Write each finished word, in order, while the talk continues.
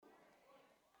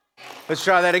Let's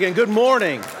try that again. Good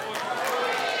morning.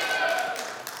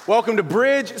 Welcome to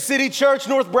Bridge City Church,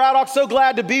 North Braddock. So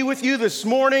glad to be with you this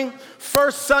morning.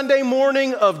 First Sunday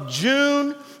morning of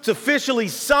June. It's officially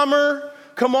summer.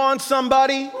 Come on,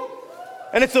 somebody.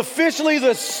 And it's officially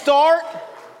the start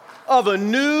of a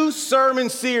new sermon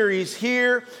series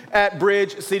here at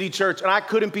Bridge City Church. And I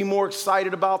couldn't be more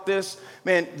excited about this.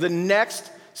 Man, the next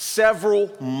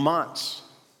several months,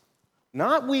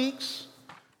 not weeks.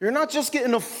 You're not just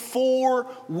getting a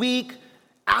 4-week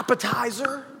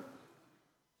appetizer.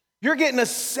 You're getting a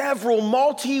several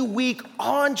multi-week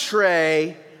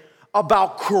entree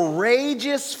about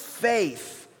courageous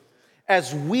faith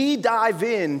as we dive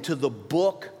into the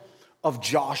book of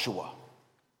Joshua.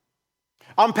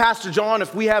 I'm Pastor John,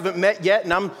 if we haven't met yet,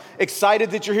 and I'm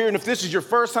excited that you're here. And if this is your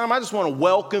first time, I just want to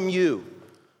welcome you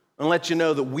and let you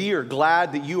know that we are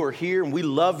glad that you are here and we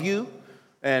love you.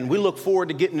 And we look forward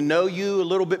to getting to know you a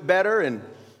little bit better. And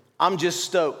I'm just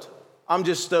stoked. I'm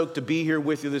just stoked to be here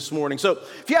with you this morning. So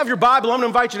if you have your Bible, I'm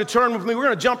going to invite you to turn with me. We're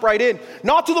going to jump right in.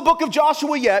 Not to the book of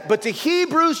Joshua yet, but to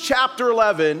Hebrews chapter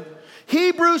 11.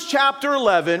 Hebrews chapter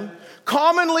 11,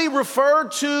 commonly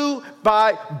referred to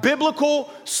by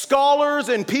biblical scholars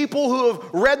and people who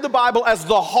have read the Bible as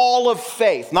the Hall of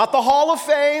Faith. Not the Hall of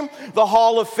Fame, the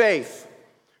Hall of Faith.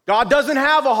 God doesn't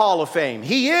have a Hall of Fame.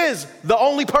 He is the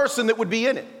only person that would be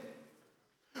in it.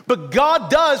 But God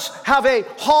does have a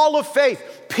Hall of Faith.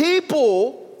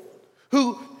 People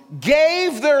who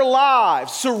gave their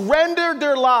lives, surrendered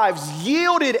their lives,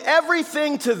 yielded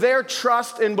everything to their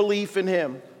trust and belief in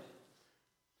Him.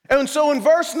 And so in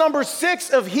verse number 6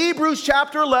 of Hebrews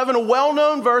chapter 11, a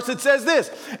well-known verse, it says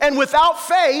this, "And without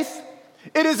faith,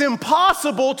 it is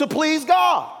impossible to please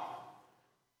God.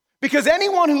 Because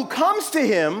anyone who comes to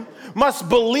Him must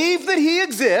believe that He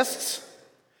exists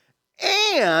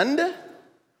and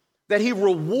that He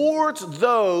rewards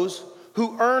those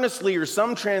who earnestly, or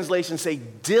some translations say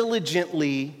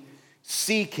diligently,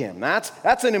 seek Him."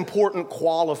 That's an important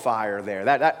qualifier there,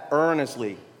 that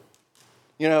earnestly.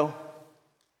 You know,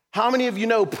 how many of you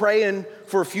know praying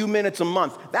for a few minutes a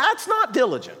month? That's not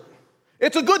diligent.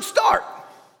 It's a good start.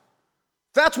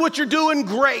 That's what you're doing,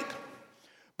 great.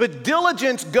 But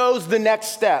diligence goes the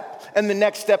next step, and the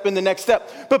next step, and the next step.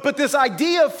 But this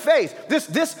idea of faith,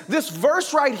 this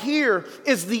verse right here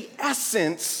is the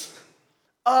essence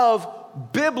of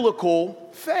biblical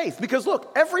faith. Because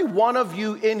look, every one of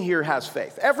you in here has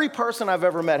faith. Every person I've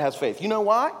ever met has faith. You know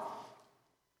why?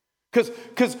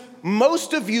 Because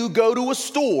most of you go to a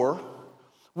store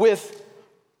with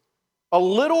a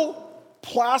little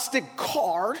plastic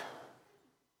card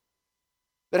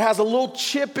that has a little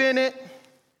chip in it.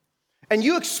 And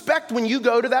you expect when you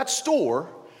go to that store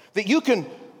that you can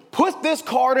put this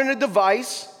card in a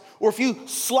device, or if you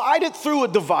slide it through a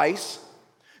device,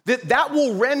 that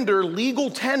will render legal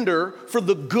tender for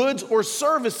the goods or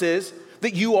services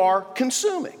that you are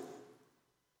consuming.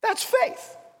 That's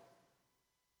faith.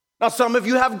 Now, some of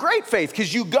you have great faith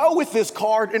because you go with this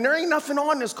card and there ain't nothing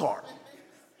on this card.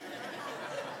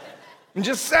 I'm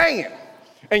just saying.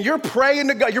 And you're praying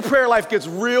to God. Your prayer life gets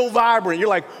real vibrant. You're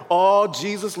like, "Oh,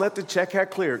 Jesus, let the check have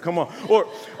cleared. Come on." Or,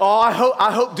 "Oh,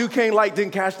 I hope Duquesne Light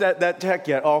didn't cash that check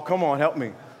yet. Oh, come on, help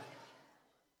me."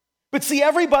 But see,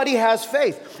 everybody has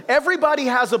faith. Everybody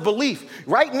has a belief.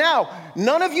 Right now,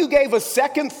 none of you gave a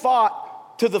second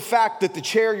thought to the fact that the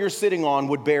chair you're sitting on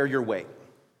would bear your weight.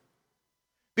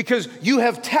 Because you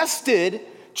have tested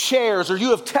chairs, or you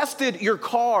have tested your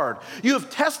card. You have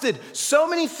tested so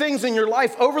many things in your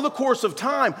life over the course of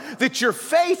time that your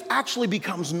faith actually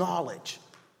becomes knowledge.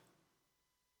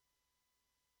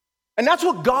 And that's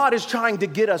what God is trying to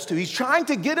get us to. He's trying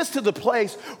to get us to the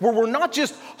place where we're not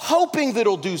just hoping that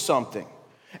it'll do something.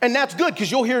 And that's good,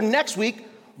 because you'll hear next week,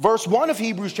 verse 1 of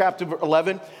Hebrews chapter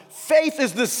 11, faith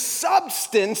is the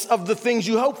substance of the things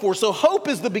you hope for. So hope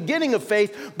is the beginning of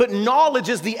faith, but knowledge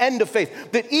is the end of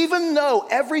faith. That even though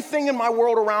everything in my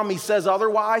world around me says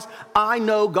otherwise, I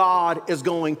know God is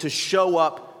going to show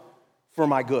up for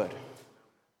my good.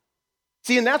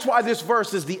 See, and that's why this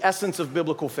verse is the essence of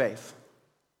biblical faith.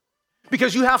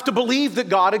 Because you have to believe that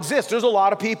God exists. There's a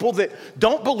lot of people that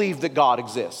don't believe that God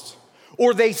exists.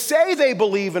 Or they say they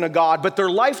believe in a God, but their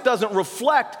life doesn't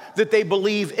reflect that they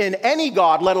believe in any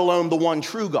God, let alone the one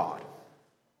true God.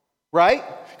 Right?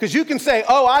 Because you can say,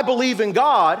 "Oh, I believe in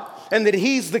God," and that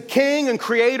He's the king and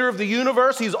creator of the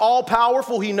universe. He's all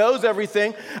powerful. He knows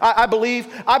everything. I believe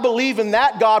in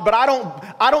that God, but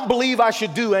I don't believe I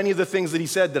should do any of the things that He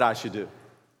said that I should do.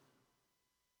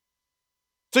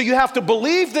 So you have to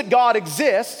believe that God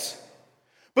exists,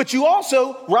 but you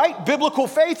also, right, biblical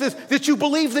faith is that you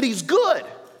believe that He's good.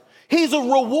 He's a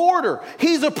rewarder.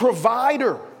 He's a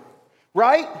provider.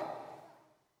 right?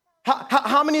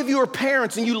 How many of you are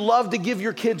parents and you love to give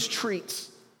your kids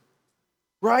treats,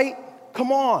 right?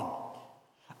 Come on.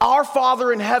 Our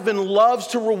Father in heaven loves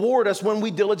to reward us when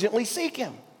we diligently seek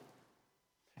him.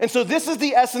 And so this is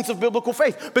the essence of biblical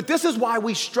faith. But this is why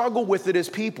we struggle with it as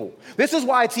people. This is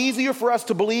why it's easier for us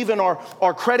to believe in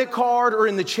our credit card or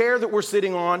in the chair that we're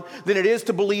sitting on than it is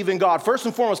to believe in God. First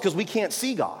and foremost, because we can't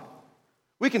see God.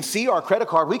 We can see our credit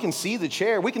card. We can see the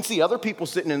chair. We can see other people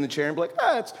sitting in the chair and be like,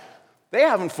 they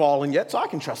haven't fallen yet, so I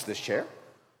can trust this chair,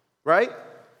 right?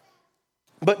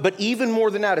 But even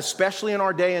more than that, especially in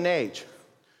our day and age,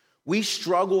 we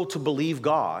struggle to believe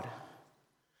God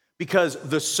because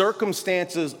the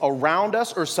circumstances around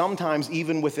us, or sometimes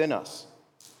even within us,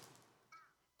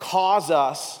 cause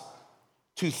us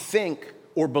to think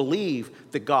or believe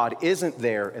that God isn't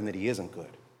there and that he isn't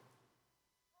good.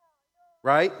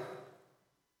 Right?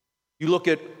 You look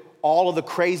at all of the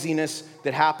craziness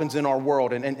that happens in our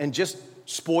world, and just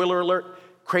spoiler alert,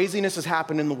 craziness has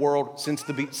happened in the world since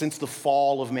the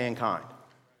fall of mankind.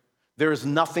 There is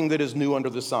nothing that is new under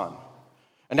the sun.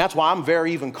 And that's why I'm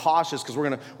very even cautious, because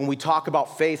when we talk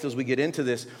about faith as we get into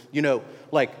this,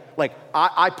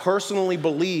 I personally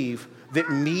believe that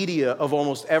media of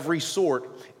almost every sort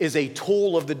is a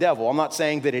tool of the devil. I'm not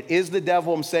saying that it is the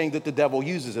devil, I'm saying that the devil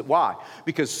uses it. Why?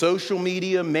 Because social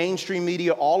media, mainstream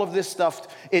media, all of this stuff,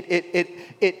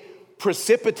 it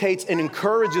precipitates and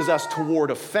encourages us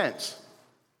toward offense.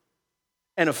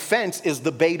 And offense is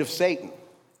the bait of Satan.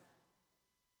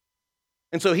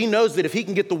 And so he knows that if he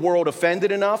can get the world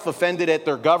offended enough, offended at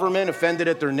their government, offended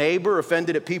at their neighbor,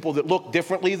 offended at people that look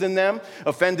differently than them,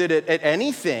 offended at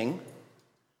anything,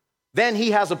 then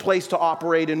he has a place to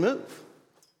operate and move,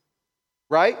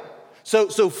 right?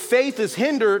 So faith is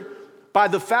hindered by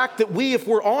the fact that if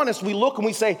we're honest, we look and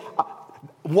we say,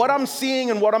 what I'm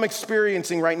seeing and what I'm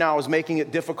experiencing right now is making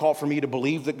it difficult for me to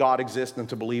believe that God exists and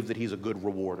to believe that he's a good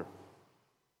rewarder.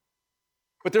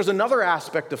 But there's another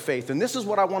aspect of faith, and this is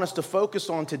what I want us to focus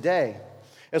on today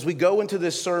as we go into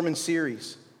this sermon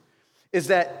series, is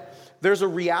that there's a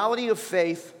reality of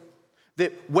faith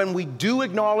that when we do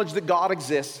acknowledge that God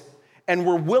exists and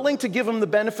we're willing to give him the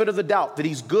benefit of the doubt that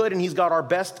he's good and he's got our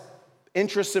best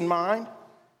interests in mind,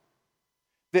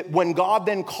 that when God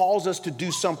then calls us to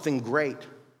do something great,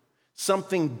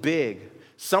 something big,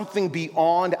 something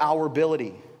beyond our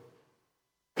ability.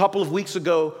 A couple of weeks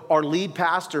ago, our lead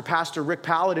pastor, Pastor Rick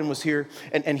Paladin, was here,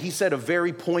 and he said a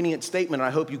very poignant statement, and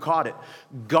I hope you caught it.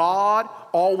 God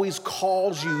always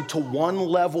calls you to one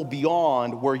level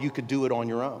beyond where you could do it on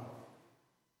your own.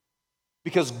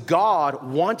 Because God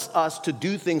wants us to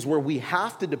do things where we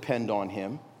have to depend on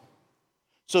him,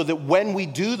 so that when we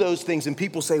do those things and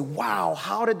people say, wow,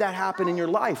 how did that happen in your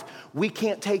life? We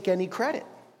can't take any credit.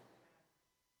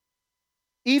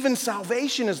 Even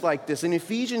salvation is like this. In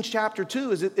Ephesians chapter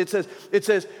 2, it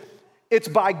says, it's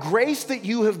by grace that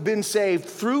you have been saved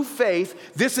through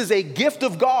faith. This is a gift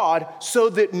of God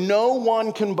so that no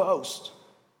one can boast.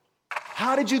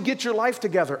 How did you get your life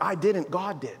together? I didn't,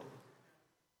 God did.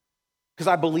 Because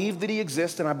I believed that he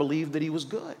exists and I believed that he was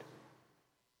good.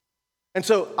 And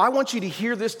so I want you to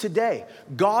hear this today.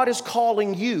 God is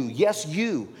calling you, yes,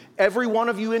 you, every one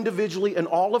of you individually and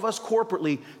all of us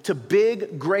corporately, to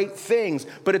big, great things,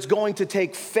 but it's going to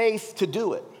take faith to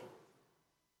do it.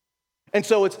 And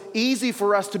so it's easy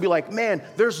for us to be like, man,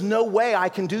 there's no way I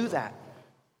can do that.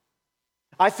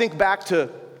 I think back to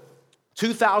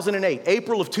 2008,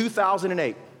 April of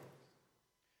 2008.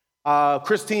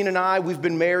 Christine and I, we've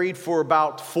been married for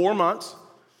about 4 months.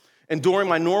 And during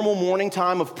my normal morning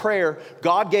time of prayer,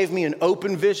 God gave me an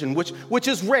open vision, which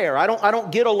is rare. I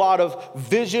don't get a lot of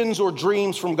visions or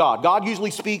dreams from God. God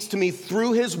usually speaks to me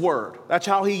through his word. That's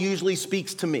how he usually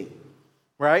speaks to me,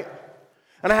 right?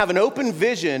 And I have an open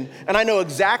vision, and I know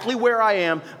exactly where I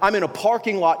am. I'm in a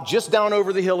parking lot just down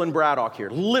over the hill in Braddock here,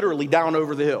 literally down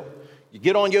over the hill. You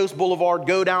get on Yost Boulevard,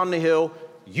 go down the hill,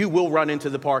 you will run into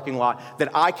the parking lot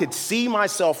that I could see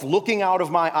myself looking out of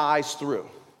my eyes through.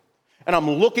 And I'm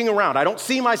looking around. I don't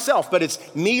see myself, but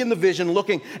it's me in the vision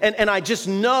looking. And I just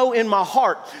know in my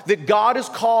heart that God is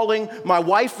calling my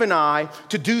wife and I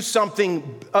to do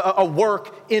something, a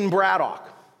work in Braddock.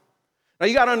 Now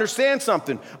you got to understand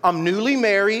something. I'm newly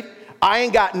married. I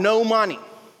ain't got no money.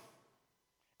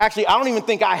 Actually, I don't even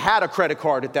think I had a credit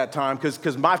card at that time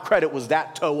because my credit was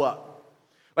that toe up.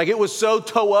 Like it was so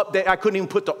toe up that I couldn't even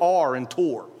put the R in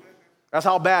tour. That's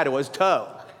how bad it was, toe.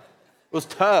 It was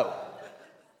toe.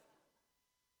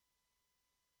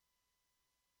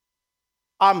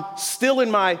 I'm still in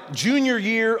my junior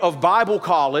year of Bible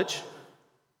college.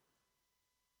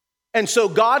 And so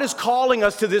God is calling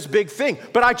us to this big thing.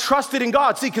 But I trusted in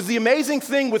God. See, because the amazing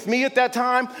thing with me at that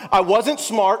time, I wasn't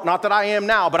smart, not that I am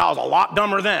now, but I was a lot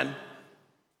dumber then.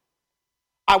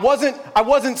 I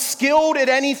wasn't skilled at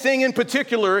anything in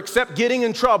particular except getting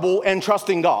in trouble and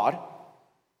trusting God.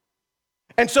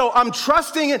 And so I'm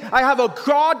trusting it. I have a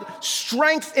God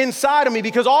strength inside of me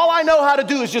because all I know how to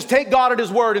do is just take God at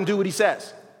his word and do what he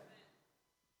says.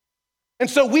 And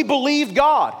so we believed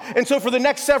God. And so for the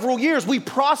next several years, we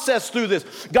processed through this.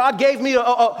 God gave me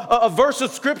a verse of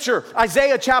scripture,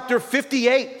 Isaiah chapter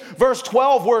 58, verse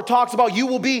 12, where it talks about you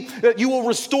will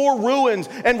restore ruins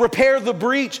and repair the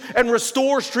breach and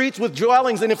restore streets with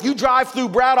dwellings. And if you drive through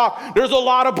Braddock, there's a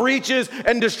lot of breaches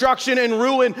and destruction and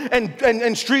ruin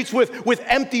and streets with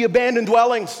empty abandoned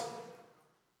dwellings.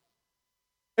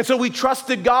 And so we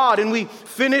trusted God and we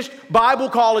finished Bible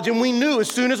college and we knew as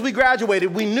soon as we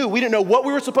graduated, we didn't know what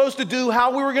we were supposed to do,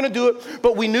 how we were going to do it,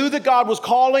 but we knew that God was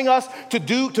calling us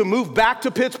to move back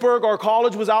to Pittsburgh. Our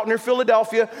college was out near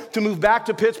Philadelphia, to move back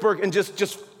to Pittsburgh and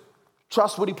just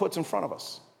trust what he puts in front of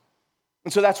us.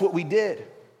 And so that's what we did.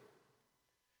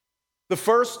 The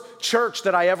first church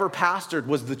that I ever pastored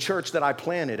was the church that I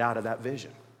planted out of that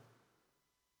vision.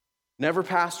 Never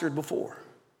pastored before.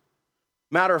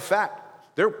 Matter of fact,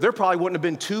 there probably wouldn't have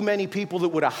been too many people that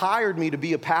would have hired me to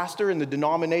be a pastor in the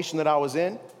denomination that I was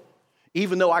in,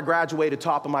 even though I graduated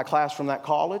top of my class from that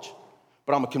college.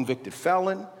 But I'm a convicted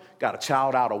felon, got a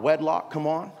child out of wedlock, come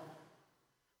on,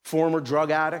 former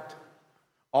drug addict,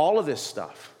 all of this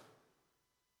stuff.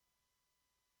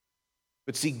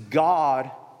 But see,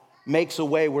 God makes a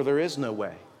way where there is no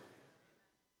way.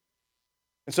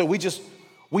 And so we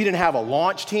didn't have a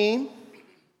launch team.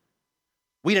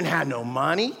 We didn't have no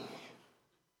money.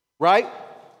 Right?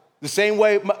 The same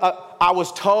way I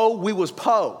was toe, we was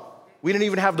po. We didn't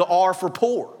even have the R for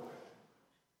poor.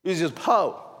 It was just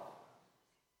po.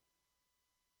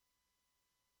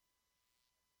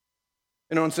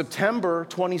 And on September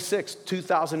 26,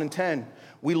 2010,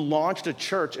 we launched a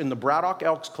church in the Braddock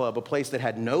Elks Club, a place that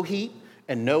had no heat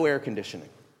and no air conditioning.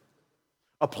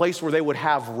 A place where they would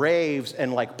have raves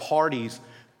and like parties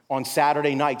on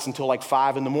Saturday nights until like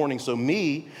 5 a.m. So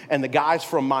me and the guys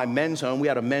from my men's home, we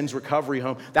had a men's recovery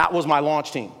home, that was my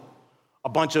launch team. A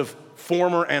bunch of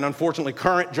former and unfortunately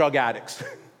current drug addicts.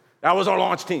 That was our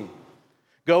launch team.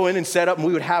 Go in and set up and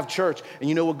we would have church. And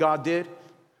you know what God did?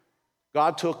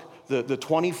 God took the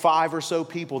 25 or so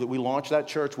people that we launched that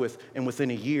church with and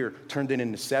within a year turned it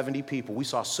into 70 people. We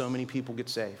saw so many people get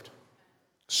saved.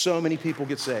 So many people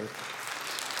get saved.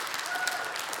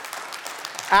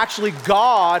 Actually,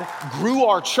 God grew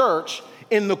our church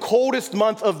in the coldest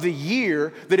month of the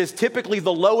year that is typically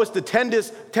the lowest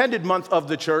attended month of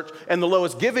the church and the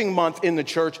lowest giving month in the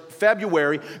church,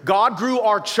 February. God grew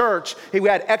our church. We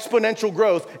had exponential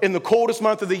growth in the coldest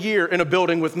month of the year in a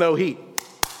building with no heat.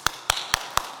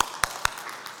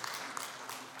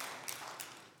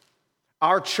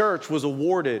 Our church was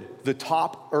awarded the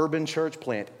top urban church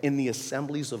plant in the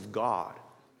Assemblies of God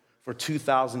for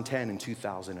 2010 and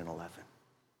 2011.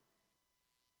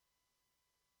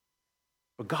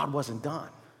 But God wasn't done.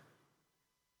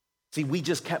 See, we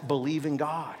just kept believing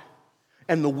God.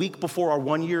 And the week before our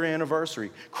 1-year anniversary,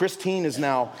 Christine is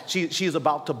now, she is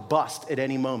about to bust at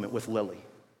any moment with Lily.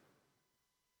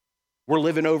 We're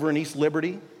living over in East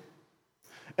Liberty.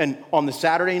 And on the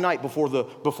Saturday night before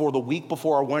the week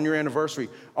before our 1-year anniversary,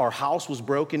 our house was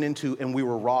broken into and we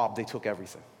were robbed. They took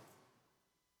everything.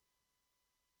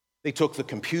 They took the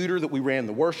computer that we ran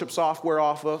the worship software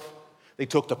off of. They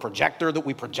took the projector that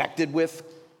we projected with.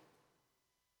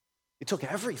 They took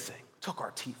everything. Took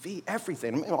our TV,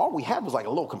 everything. I mean, all we had was like a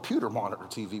little computer monitor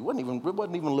TV. It wasn't even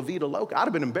Levita Loca. I'd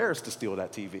have been embarrassed to steal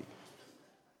that TV.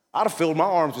 I'd have filled my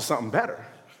arms with something better.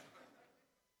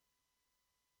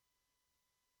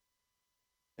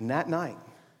 And that night,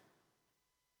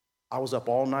 I was up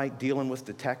all night dealing with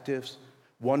detectives,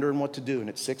 wondering what to do. And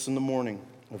at 6 a.m,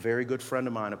 a very good friend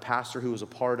of mine, a pastor who was a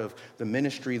part of the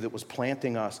ministry that was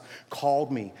planting us,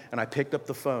 called me, and I picked up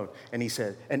the phone, and he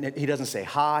said, and he doesn't say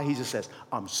hi, he just says,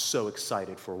 I'm so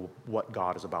excited for what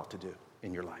God is about to do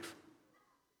in your life.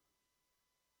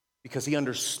 Because he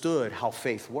understood how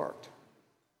faith worked.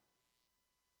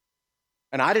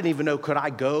 And I didn't even know, could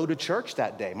I go to church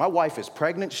that day? My wife is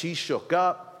pregnant, she's shook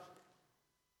up.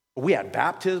 We had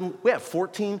baptism, we had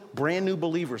 14 brand new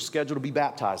believers scheduled to be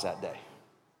baptized that day.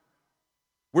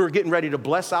 We were getting ready to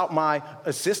bless out my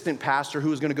assistant pastor who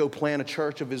was going to go plant a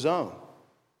church of his own.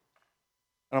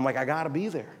 And I'm like, I got to be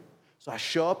there. So I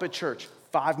show up at church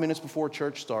 5 minutes before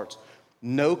church starts.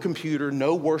 No computer,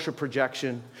 no worship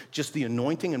projection, just the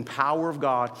anointing and power of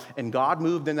God. And God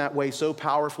moved in that way so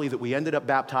powerfully that we ended up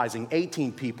baptizing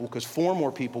 18 people because 4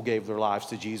 more people gave their lives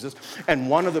to Jesus. And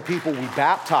one of the people we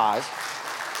baptized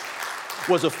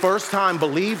was a first-time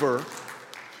believer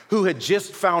who had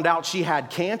just found out she had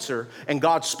cancer. And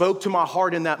God spoke to my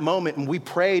heart in that moment, and we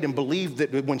prayed and believed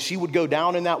that when she would go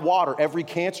down in that water, every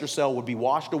cancer cell would be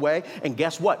washed away. And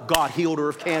guess what? God healed her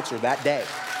of cancer that day.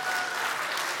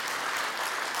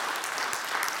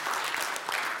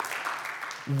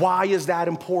 Why is that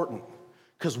important?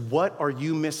 Because what are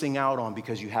you missing out on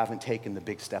because you haven't taken the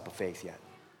big step of faith yet?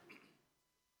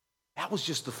 That was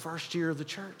just the first year of the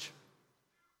church.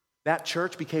 That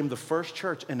church became the first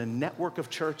church in a network of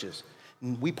churches.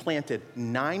 We planted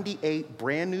 98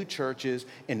 brand new churches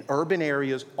in urban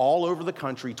areas all over the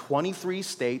country, 23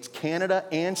 states, Canada,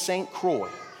 and St. Croix,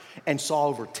 and saw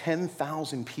over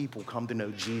 10,000 people come to know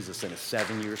Jesus in a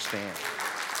 7-year span.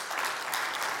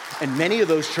 And many of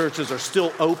those churches are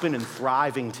still open and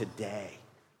thriving today.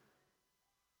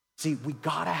 See, we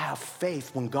gotta have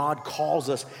faith when God calls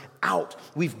us out.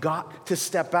 We've got to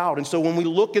step out. And so when we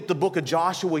look at the book of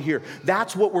Joshua here,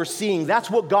 that's what we're seeing. That's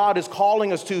what God is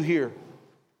calling us to here.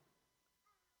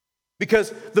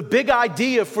 Because the big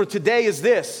idea for today is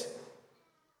this: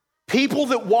 people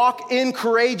that walk in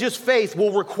courageous faith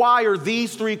will require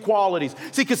these 3 qualities.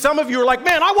 See, because some of you are like,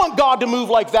 man, I want God to move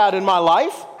like that in my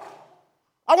life.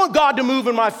 I want God to move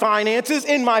in my finances,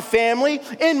 in my family,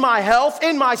 in my health,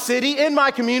 in my city, in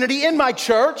my community, in my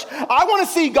church. I want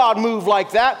to see God move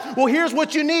like that. Well, here's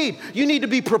what you need. You need to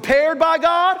be prepared by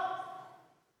God.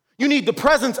 You need the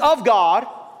presence of God.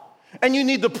 And you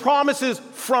need the promises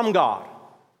from God.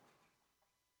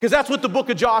 Because that's what the book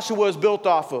of Joshua is built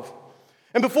off of.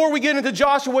 And before we get into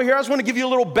Joshua here, I just want to give you a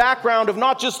little background of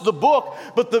not just the book,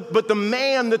 but the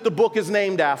man that the book is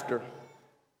named after.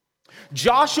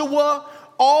 Joshua,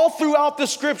 all throughout the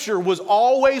scripture, was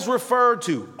always referred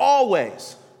to,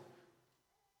 always.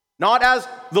 Not as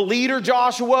the leader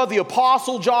Joshua, the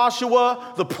apostle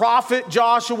Joshua, the prophet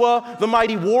Joshua, the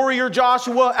mighty warrior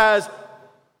Joshua, as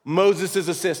Moses'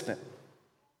 assistant.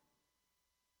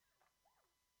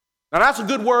 Now that's a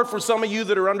good word for some of you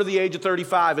that are under the age of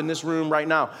 35 in this room right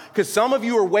now, because some of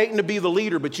you are waiting to be the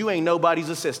leader, but you ain't nobody's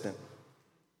assistant.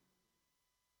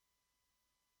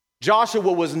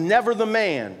 Joshua was never the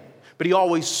man, but he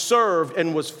always served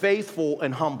and was faithful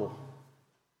and humble.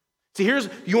 See,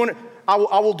 I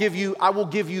will give you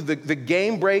the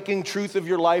game-breaking truth of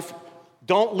your life.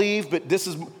 Don't leave, but this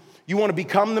is, you want to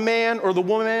become the man or the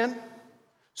woman?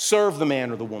 Serve the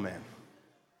man or the woman.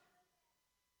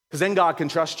 Because then God can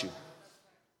trust you.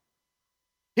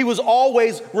 He was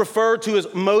always referred to as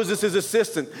Moses'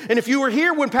 assistant. And if you were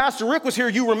here when Pastor Rick was here,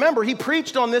 you remember he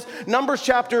preached on this, Numbers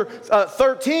chapter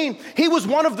 13. He was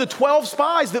one of the 12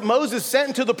 spies that Moses sent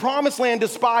into the promised land to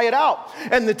spy it out.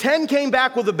 And the 10 came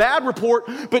back with a bad report,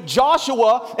 but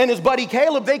Joshua and his buddy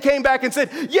Caleb, they came back and said,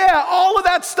 yeah, all of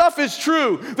that stuff is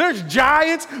true. There's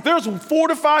giants, there's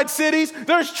fortified cities,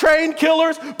 there's trained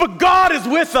killers, but God is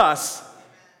with us.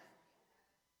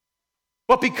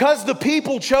 But because the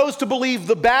people chose to believe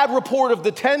the bad report of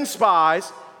the 10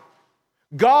 spies,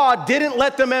 God didn't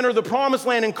let them enter the promised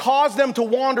land and caused them to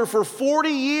wander for 40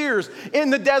 years in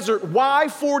the desert. Why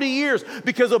 40 years?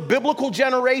 Because a biblical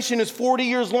generation is 40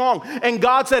 years long. And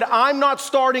God said, I'm not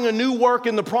starting a new work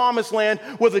in the promised land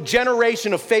with a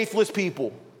generation of faithless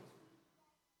people.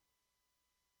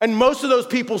 And most of those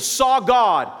people saw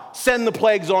God send the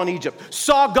plagues on Egypt,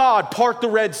 saw God part the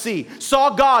Red Sea, saw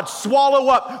God swallow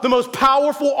up the most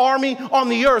powerful army on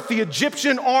the earth, the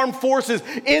Egyptian armed forces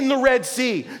in the Red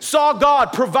Sea, saw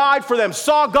God provide for them,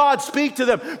 saw God speak to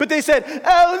them. But they said,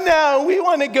 oh no, we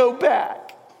want to go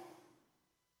back.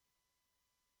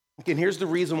 And here's the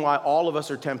reason why all of us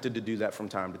are tempted to do that from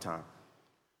time to time.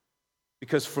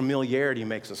 Because familiarity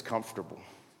makes us comfortable.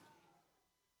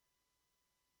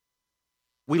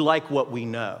 We like what we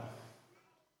know.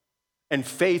 And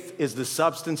faith is the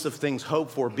substance of things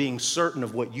hoped for, being certain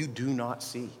of what you do not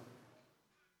see.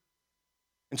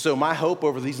 And so my hope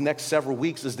over these next several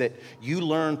weeks is that you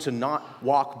learn to not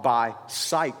walk by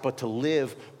sight, but to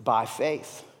live by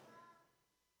faith.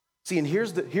 See, and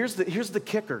here's the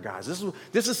kicker, guys.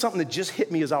 This is something that just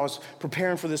hit me as I was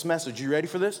preparing for this message. You ready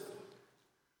for this?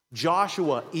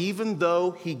 Joshua, even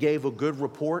though he gave a good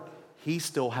report, he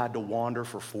still had to wander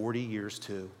for 40 years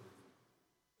too.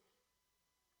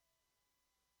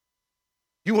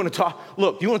 You want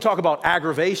to talk about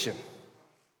aggravation.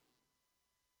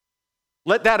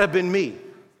 Let that have been me.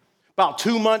 About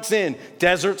 2 months in,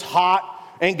 desert's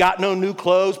hot, ain't got no new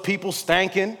clothes, people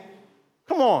stanking.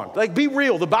 Come on, be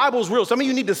real. The Bible's real. Some of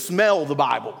you need to smell the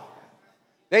Bible.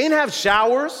 They didn't have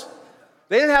showers.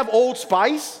 They didn't have Old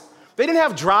Spice. They didn't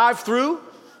have drive-through.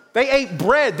 They ate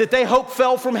bread that they hoped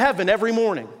fell from heaven every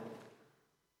morning.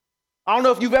 I don't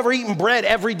know if you've ever eaten bread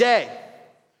every day,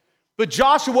 but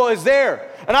Joshua is there.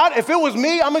 And if it was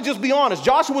me, I'm going to just be honest.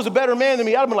 Joshua was a better man than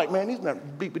me. I'd have been like, man, he's not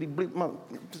bleepity bleep.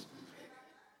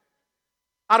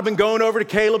 I'd have been going over to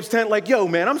Caleb's tent like, yo,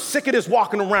 man, I'm sick of this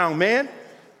walking around, man.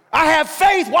 I have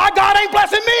faith. Why God ain't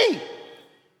blessing me?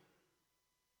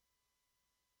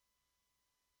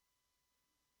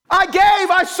 I gave,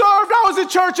 I served, I was at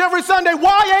church every Sunday.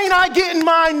 Why ain't I getting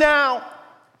mine now?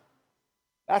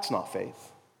 That's not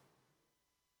faith.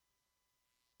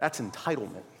 That's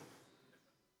entitlement.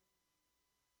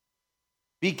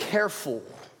 Be careful.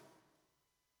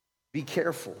 Be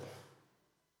careful.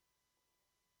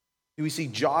 We see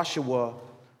Joshua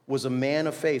was a man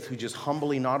of faith who just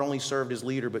humbly not only served his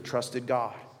leader, but trusted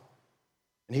God.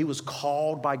 And he was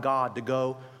called by God to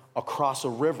go across a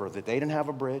river that they didn't have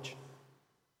a bridge.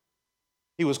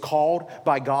 He was called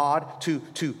by God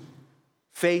to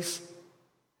face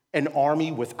an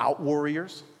army without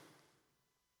warriors.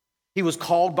 He was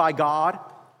called by God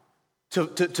to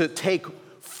take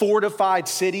fortified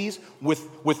cities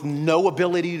with no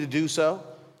ability to do so.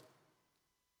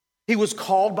 He was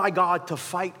called by God to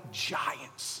fight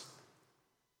giants.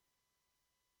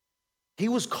 He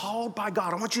was called by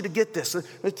God. I want you to get this.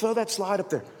 Let's throw that slide up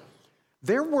there.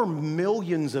 There were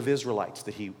millions of Israelites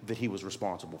that he was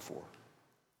responsible for.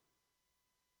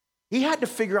 He had to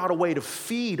figure out a way to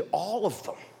feed all of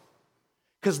them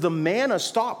because the manna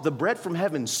stopped, the bread from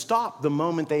heaven stopped the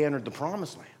moment they entered the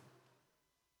promised land.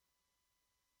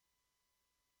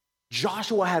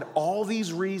 Joshua had all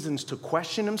these reasons to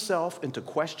question himself and to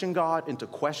question God and to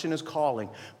question his calling,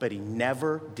 but he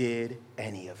never did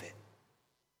any of it.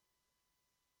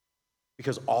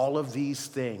 Because all of these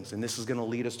things, and this is going to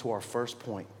lead us to our first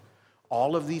point,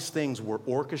 all of these things were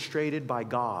orchestrated by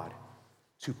God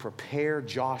to prepare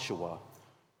Joshua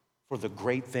for the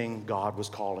great thing God was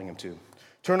calling him to.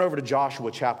 Turn over to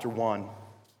Joshua chapter 1.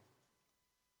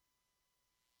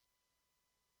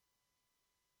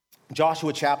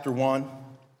 Joshua chapter 1.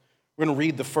 We're going to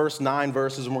read the first 9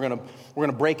 verses, and we're going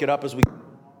to break it up as we go.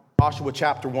 Joshua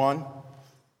chapter 1.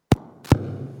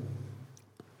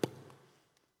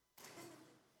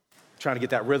 Trying to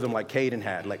get that rhythm like Caden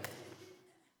had. Like,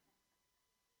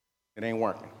 it ain't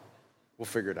working. We'll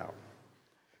figure it out.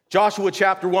 Joshua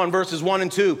chapter 1, verses 1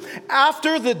 and 2.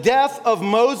 After the death of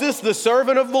Moses, the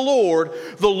servant of the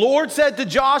Lord said to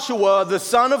Joshua, the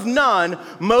son of Nun,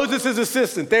 Moses'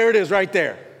 assistant. There it is right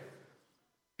there.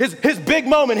 His big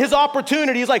moment, his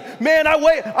opportunity. He's like, man,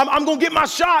 I'm going to get my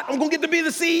shot. I'm going to get to be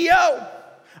the CEO.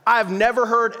 I've never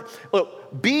heard,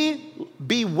 look,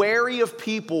 be wary of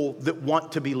people that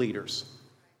want to be leaders.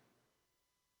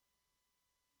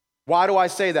 Why do I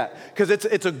say that? Because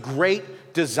it's a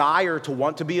great desire to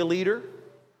want to be a leader,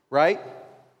 right?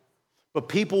 But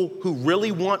people who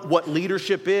really want what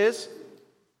leadership is,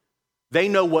 they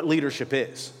know what leadership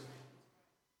is.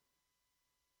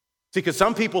 See, because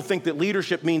some people think that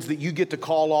leadership means that you get to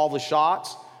call all the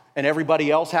shots and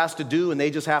everybody else has to do and they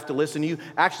just have to listen to you.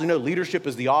 Actually, no, leadership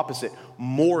is the opposite.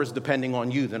 More is depending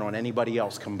on you than on anybody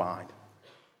else combined.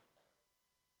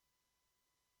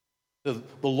 The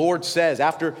Lord says,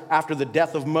 after the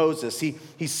death of Moses,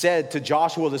 he said to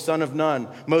Joshua, the son of Nun,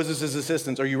 Moses'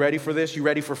 assistants, are you ready for this? You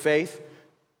ready for faith?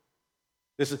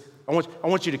 I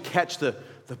want you to catch the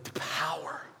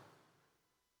power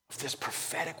of this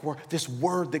prophetic word, this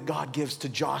word that God gives to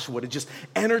Joshua to just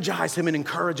energize him and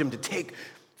encourage him to take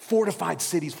fortified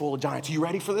cities full of giants. Are you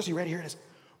ready for this? Are you ready? Here it is.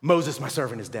 Moses, my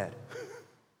servant, is dead.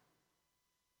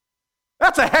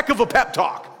 That's a heck of a pep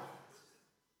talk.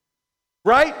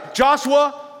 Right?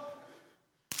 Joshua,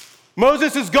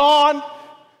 Moses is gone.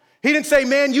 He didn't say,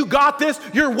 man, you got this.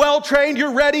 You're well-trained.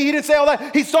 You're ready. He didn't say all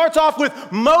that. He starts off with,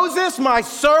 Moses, my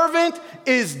servant,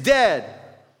 is dead.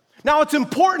 Now, it's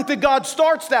important that God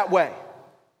starts that way.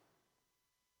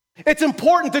 It's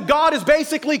important that God is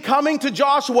basically coming to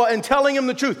Joshua and telling him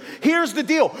the truth. Here's the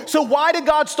deal. So why did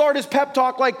God start his pep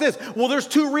talk like this? Well, there's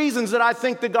 2 reasons that I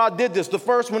think that God did this. The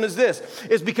first one is this,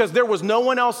 is because there was no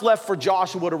one else left for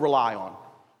Joshua to rely on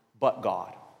but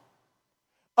God.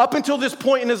 Up until this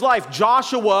point in his life,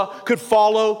 Joshua could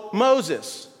follow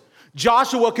Moses.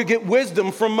 Joshua could get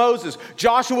wisdom from Moses.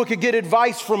 Joshua could get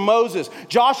advice from Moses.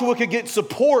 Joshua could get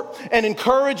support and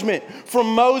encouragement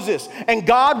from Moses. And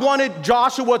God wanted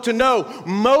Joshua to know,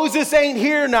 Moses ain't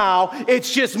here now.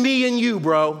 It's just me and you,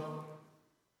 bro.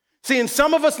 See, and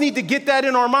some of us need to get that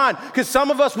in our mind, because some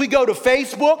of us, we go to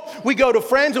Facebook, we go to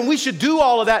friends, and we should do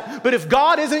all of that. But if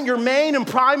God isn't your main and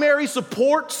primary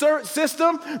support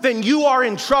system, then you are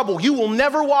in trouble. You will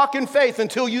never walk in faith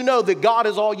until you know that God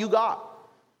is all you got.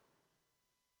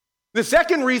 The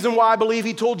second reason why I believe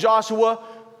he told Joshua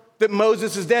that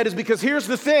Moses is dead is because here's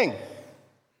the thing.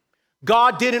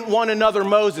 God didn't want another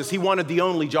Moses. He wanted the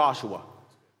only Joshua.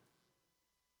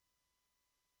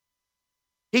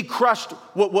 He crushed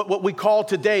what we call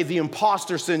today the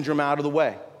imposter syndrome out of the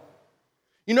way.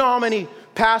 You know how many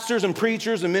pastors and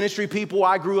preachers and ministry people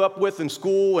I grew up with in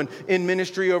school and in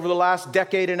ministry over the last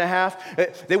decade and a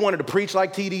half? They wanted to preach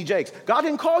like T.D. Jakes. God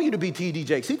didn't call you to be T.D.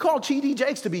 Jakes. He called T.D.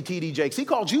 Jakes to be T.D. Jakes. He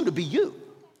called you to be you.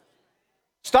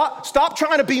 Stop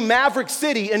trying to be Maverick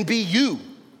City and be you.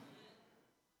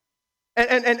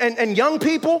 And young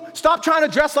people, stop trying to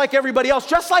dress like everybody else.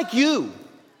 Dress like you.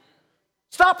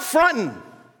 Stop fronting.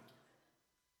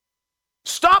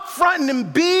 Stop fronting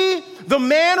and be the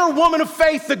man or woman of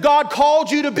faith that God called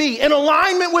you to be, in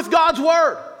alignment with God's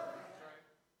word.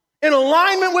 In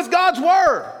alignment with God's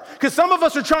word. Because some of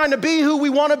us are trying to be who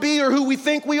we want to be or who we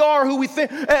think we are,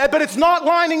 but it's not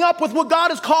lining up with what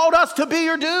God has called us to be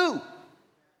or do.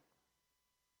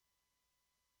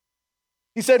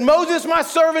 He said, Moses, my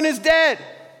servant, is dead.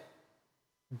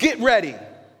 Get ready,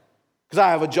 because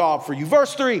I have a job for you.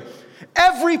 Verse 3,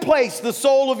 every place the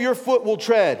sole of your foot will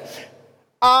tread,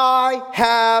 I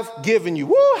have given you.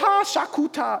 Woo-ha,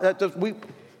 shakuta.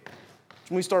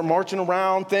 We start marching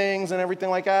around things and everything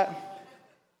like that.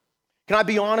 Can I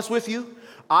be honest with you?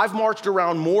 I've marched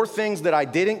around more things that I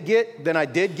didn't get than I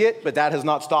did get, but that has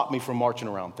not stopped me from marching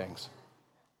around things.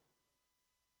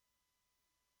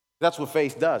 That's what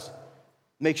faith does.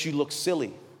 Makes you look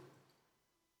silly.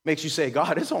 Makes you say,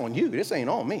 God, it's on you. This ain't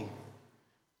on me.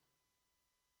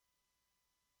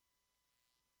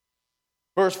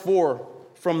 Verse 4,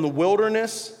 from the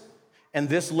wilderness and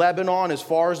this Lebanon as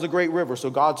far as the great river. So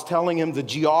God's telling him the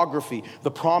geography,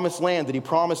 the promised land that he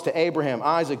promised to Abraham,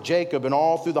 Isaac, Jacob, and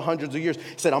all through the hundreds of years. He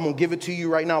said, I'm going to give it to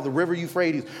you right now, the river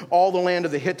Euphrates, all the land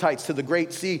of the Hittites to the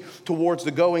great sea towards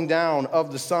the going down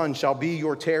of the sun shall be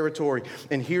your territory.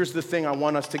 And here's the thing I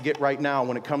want us to get right now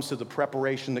when it comes to the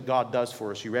preparation that God does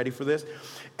for us. You ready for this?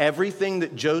 Everything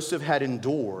that Joseph had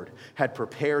endured had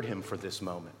prepared him for this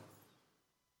moment.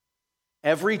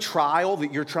 Every trial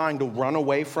that you're trying to run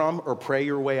away from or pray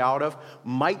your way out of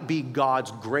might be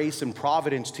God's grace and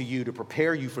providence to you to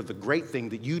prepare you for the great thing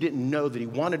that you didn't know that he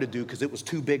wanted to do because it was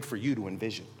too big for you to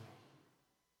envision.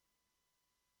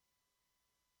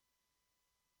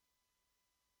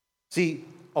 See,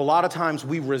 a lot of times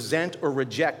we resent or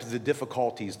reject the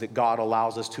difficulties that God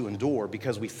allows us to endure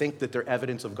because we think that they're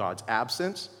evidence of God's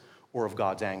absence or of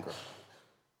God's anger.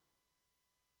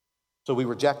 So we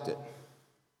reject it.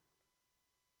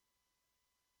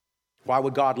 Why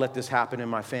would God let this happen in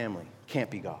my family?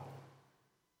 Can't be God.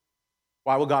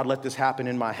 Why would God let this happen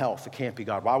in my health? It can't be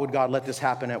God. Why would God let this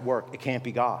happen at work? It can't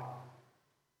be God.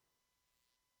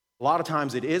 A lot of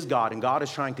times it is God, and God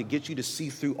is trying to get you to see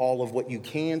through all of what you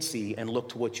can see and look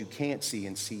to what you can't see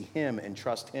and see him and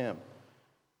trust him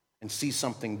and see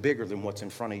something bigger than what's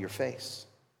in front of your face.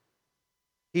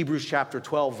 Hebrews chapter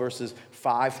 12, verses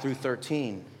 5 through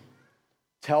 13.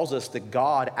 Tells us that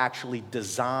God actually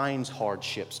designs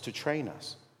hardships to train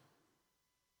us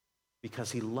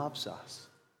because he loves us.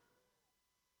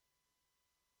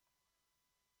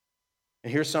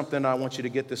 And here's something I want you to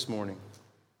get this morning.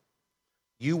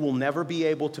 You will never be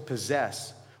able to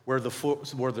possess where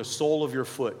the sole of your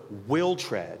foot will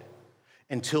tread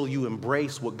until you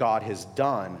embrace what God has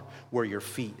done where your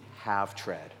feet have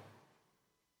tread.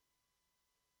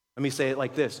 Let me say it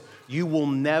like this. You will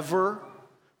never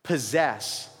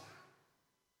possess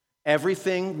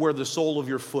everything where the sole of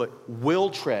your foot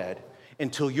will tread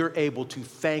until you're able to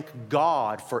thank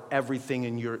God for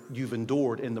everything you've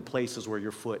endured in the places where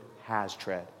your foot has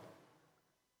tread.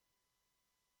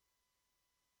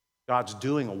 God's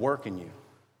doing a work in you.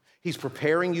 He's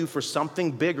preparing you for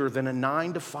something bigger than a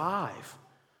 9-to-5.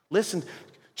 Listen,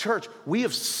 church, we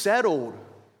have settled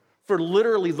for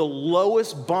literally the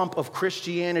lowest bump of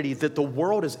Christianity that the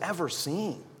world has ever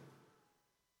seen.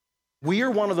 We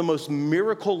are one of the most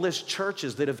miracle-less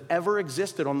churches that have ever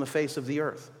existed on the face of the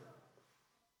earth.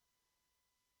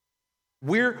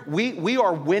 We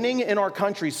are winning in our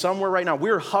country somewhere right now.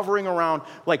 We're hovering around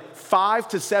like 5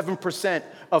 to 7%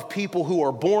 of people who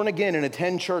are born again and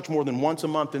attend church more than once a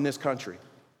month in this country.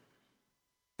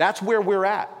 That's where we're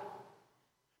at.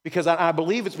 Because I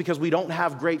believe it's because we don't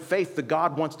have great faith that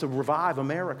God wants to revive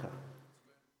America.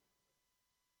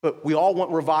 But we all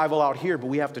want revival out here, but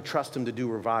we have to trust him to do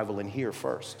revival in here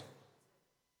first.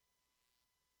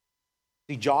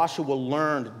 See, Joshua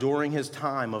learned during his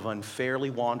time of unfairly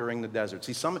wandering the desert.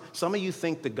 See, some of you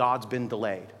think that God's been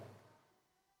delayed.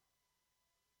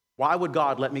 Why would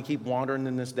God let me keep wandering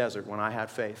in this desert when I had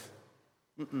faith?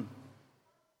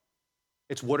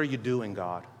 It's what are you doing,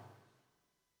 God?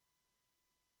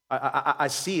 I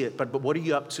see it, but what are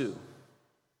you up to?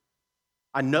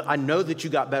 I know that you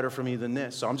got better for me than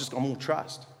this, so I'm going to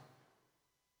trust.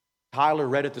 Tyler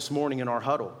read it this morning in our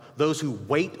huddle. Those who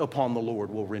wait upon the Lord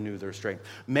will renew their strength.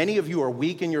 Many of you are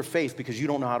weak in your faith because you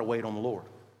don't know how to wait on the Lord.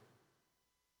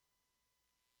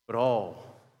 But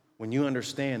when you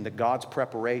understand that God's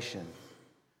preparation,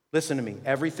 listen to me,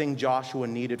 everything Joshua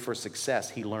needed for success,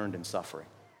 he learned in suffering.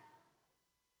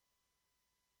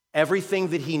 Everything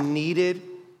that he needed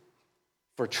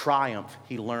for triumph,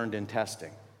 he learned in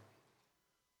testing.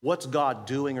 What's God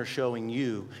doing or showing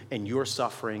you in your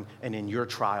suffering and in your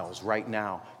trials right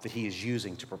now that he is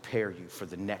using to prepare you for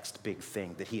the next big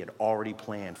thing that he had already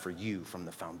planned for you from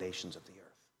the foundations of the earth?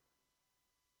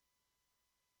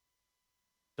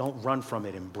 Don't run from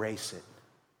it, embrace it.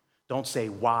 Don't say,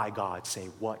 why, God? Say,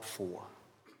 what for?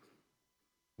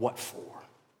 What for?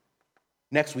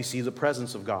 Next, we see the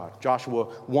presence of God. Joshua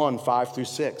 1, 5 through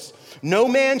 6. No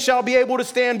man shall be able to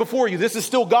stand before you. This is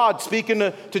still God speaking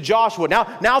to Joshua.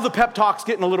 Now the pep talk's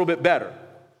getting a little bit better,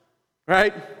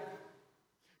 right?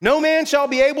 No man shall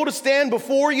be able to stand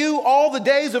before you all the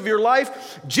days of your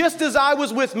life. Just as I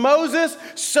was with Moses,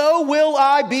 so will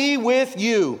I be with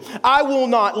you. I will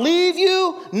not leave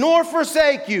you nor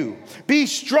forsake you. Be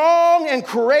strong and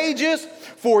courageous,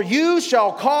 for you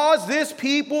shall cause this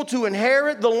people to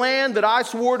inherit the land that I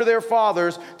swore to their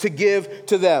fathers to give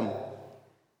to them.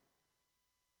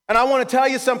 And I want to tell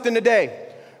you something today.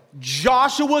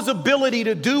 Joshua's ability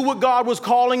to do what God was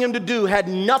calling him to do had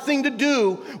nothing to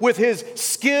do with his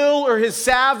skill or his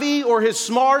savvy or his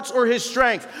smarts or his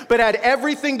strength, but had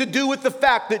everything to do with the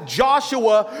fact that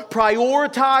Joshua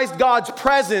prioritized God's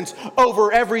presence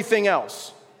over everything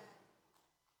else.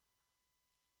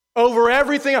 Over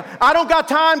everything else. I don't got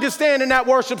time to stand in that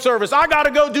worship service. I got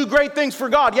to go do great things for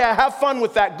God. Yeah, have fun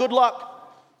with that. Good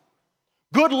luck.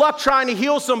 Good luck trying to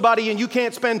heal somebody and you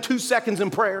can't spend 2 seconds in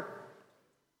prayer.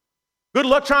 Good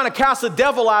luck trying to cast a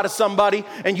devil out of somebody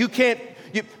and you can't.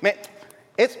 Man,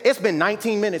 it's been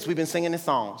 19 minutes we've been singing his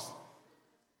songs.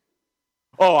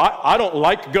 Oh, I don't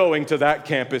like going to that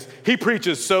campus. He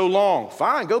preaches so long.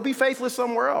 Fine, go be faithless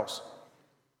somewhere else.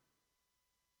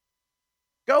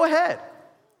 Go ahead.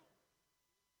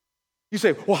 You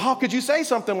say, well, how could you say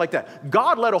something like that?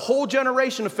 God let a whole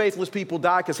generation of faithless people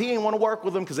die because he didn't want to work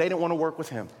with them because they didn't want to work with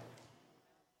him.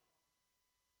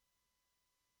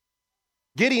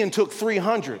 Gideon took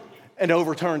 300 and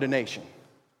overturned a nation.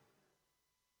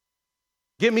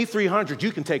 Give me 300,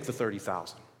 you can take the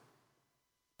 30,000.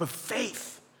 But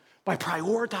faith, by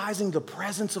prioritizing the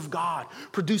presence of God,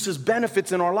 produces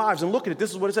benefits in our lives. And look at it,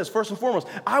 this is what it says. First and foremost,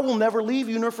 I will never leave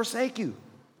you nor forsake you.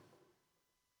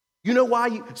 You know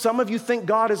why some of you think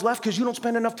God is left? Because you don't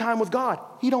spend enough time with God.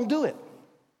 He don't do it.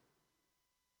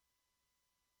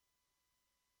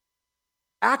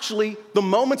 Actually, the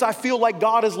moments I feel like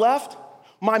God is left,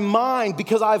 my mind,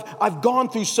 because I've gone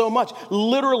through so much,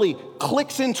 literally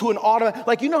clicks into an automatic.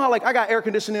 Like, you know how like I got air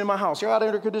conditioning in my house. You got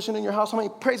air conditioning in your house? How many?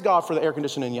 Praise God for the air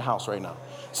conditioning in your house right now.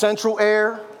 Central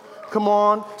air. Come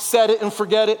on. Set it and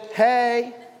forget it.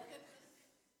 Hey.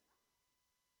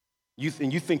 You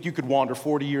think you could wander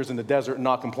 40 years in the desert and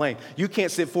not complain. You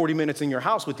can't sit 40 minutes in your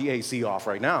house with the AC off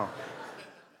right now.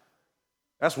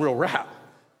 That's real rap.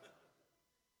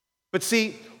 But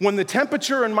see, when the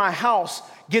temperature in my house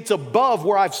gets above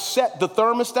where I've set the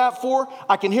thermostat for,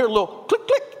 I can hear a little click,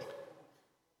 click.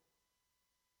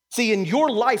 See, and your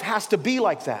life has to be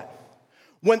like that.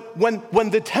 When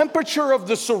the temperature of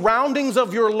the surroundings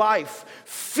of your life,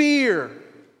 fear,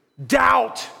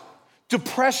 doubt,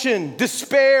 depression,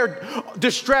 despair,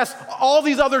 distress, all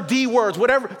these other D words,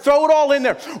 whatever, throw it all in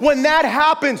there. When that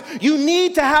happens, you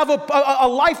need to have a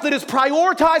life that has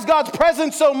prioritized God's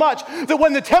presence so much that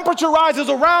when the temperature rises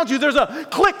around you, there's a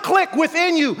click, click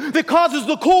within you that causes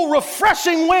the cool,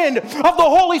 refreshing wind of the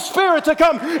Holy Spirit to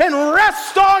come and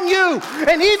rest on you.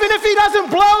 And even if he doesn't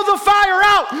blow the fire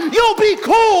out, you'll be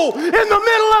cool in the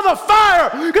middle of the fire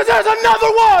because there's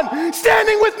another one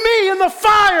standing with me in the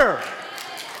fire.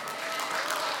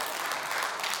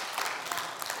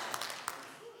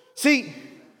 See,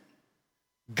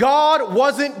 God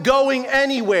wasn't going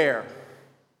anywhere.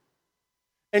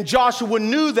 And Joshua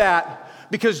knew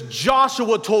that because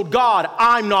Joshua told God,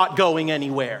 I'm not going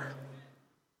anywhere.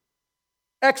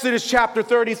 Exodus chapter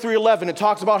 33:11, it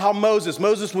talks about how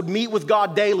Moses would meet with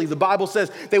God daily. The Bible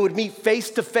says they would meet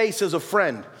face to face as a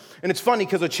friend. And it's funny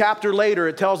because a chapter later,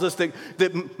 it tells us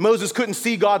that Moses couldn't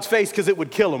see God's face because it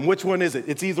would kill him. Which one is it?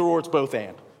 It's either or, it's both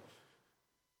and.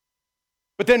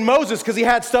 But then Moses, because he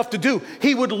had stuff to do,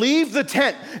 he would leave the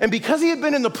tent. And because he had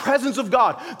been in the presence of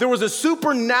God, there was a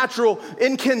supernatural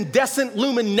incandescent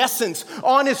luminescence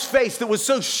on his face that was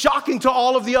so shocking to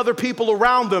all of the other people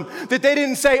around them that they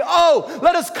didn't say, oh,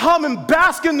 let us come and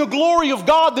bask in the glory of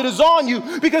God that is on you,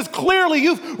 because clearly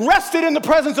you've rested in the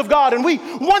presence of God and we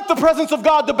want the presence of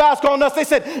God to bask on us. They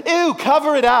said, ew,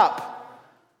 cover it up.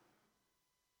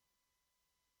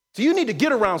 So you need to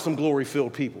get around some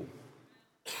glory-filled people.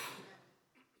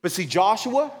 But see,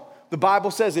 Joshua, the Bible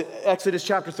says in Exodus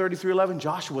chapter 33:11,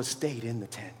 Joshua stayed in the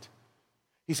tent.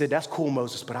 He said, that's cool,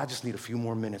 Moses, but I just need a few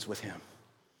more minutes with him.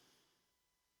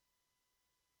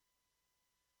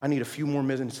 I need a few more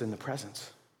minutes in the presence.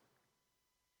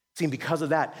 See, and because of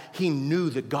that, he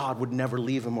knew that God would never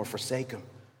leave him or forsake him.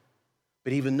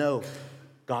 But even though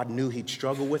God knew he'd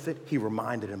struggle with it, he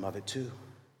reminded him of it too.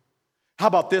 How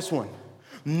about this one?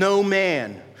 No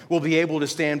man will be able to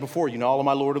stand before you. Now, all of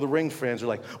my Lord of the Rings fans are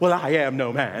like, well, I am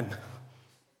no man.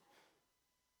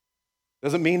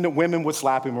 Doesn't mean that women would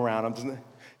slap him around. I'm just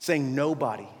saying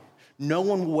nobody. No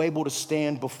one will be able to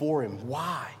stand before him.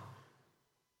 Why?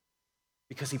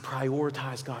 Because he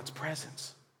prioritized God's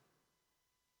presence.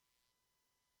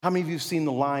 How many of you have seen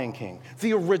The Lion King?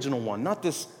 The original one, not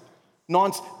this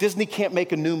nonsense. Disney can't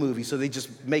make a new movie, so they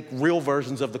just make real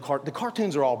versions of the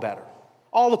cartoons are all better.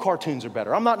 All the cartoons are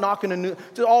better. I'm not knocking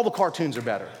all the cartoons are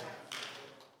better.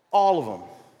 All of them.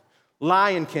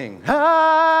 Lion King.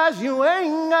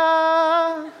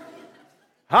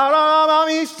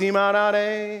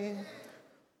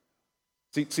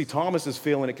 See, Thomas is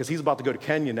feeling it because he's about to go to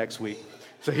Kenya next week.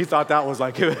 So he thought that was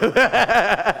like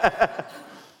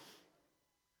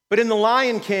But in The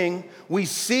Lion King, we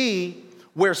see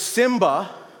where Simba,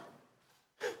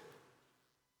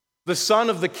 the son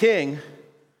of the king,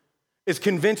 is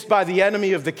convinced by the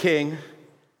enemy of the king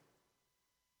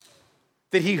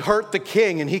that he hurt the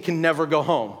king and he can never go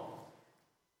home.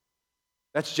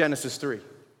 That's Genesis 3.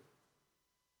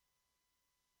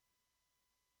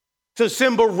 So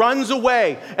Simba runs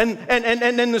away, and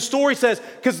then the story says,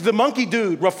 because the monkey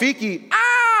dude, Rafiki,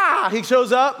 he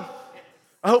shows up.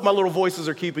 I hope my little voices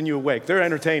are keeping you awake. They're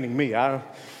entertaining me. I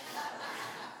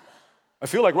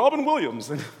feel like Robin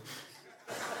Williams.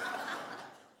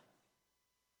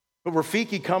 But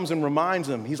Rafiki comes and reminds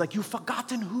him. He's like, you've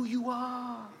forgotten who you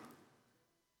are.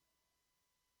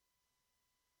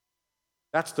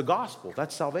 That's the gospel.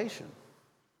 That's salvation.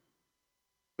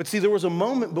 But see, there was a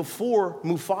moment before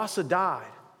Mufasa died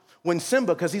when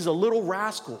Simba, because he's a little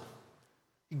rascal,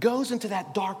 he goes into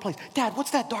that dark place. Dad, what's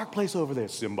that dark place over there?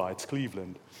 Simba, it's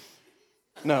Cleveland.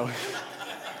 No.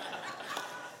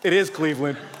 It is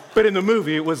Cleveland. But in the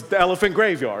movie, it was the Elephant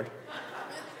Graveyard,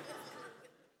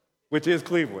 which is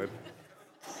Cleveland.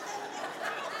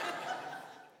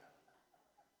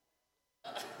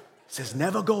 It says,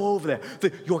 never go over there.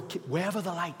 Wherever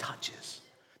the light touches.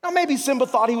 Now, maybe Simba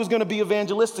thought he was going to be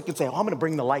evangelistic and say, I'm going to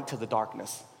bring the light to the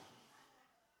darkness.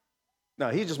 No,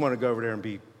 he just wanted to go over there and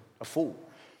be a fool.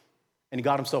 And he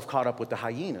got himself caught up with the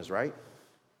hyenas, right?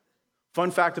 Fun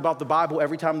fact about the Bible,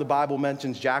 every time the Bible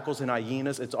mentions jackals and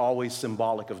hyenas, it's always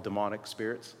symbolic of demonic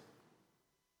spirits.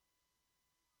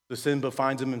 So Simba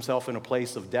finds himself in a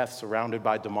place of death surrounded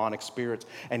by demonic spirits,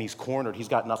 and he's cornered. He's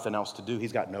got nothing else to do.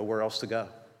 He's got nowhere else to go.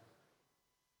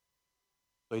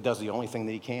 So he does the only thing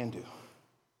that he can do. He's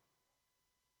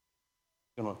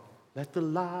going to let the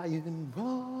lion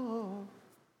roar.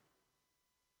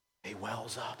 He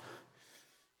wells up.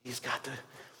 He's got the,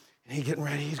 and he's getting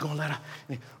ready. He's going to let out.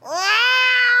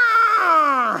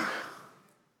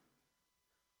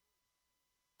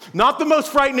 Not the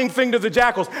most frightening thing to the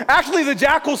jackals. Actually, the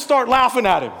jackals start laughing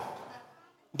at him,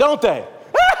 don't they?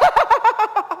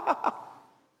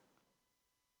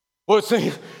 Well,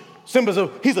 Simba's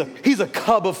he's a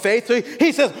cub of faith. So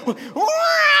he says,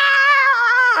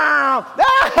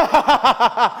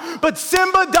 but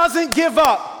Simba doesn't give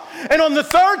up. And on the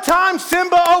third time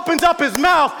Simba opens up his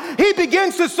mouth, he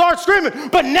begins to start screaming.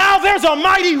 But now there's a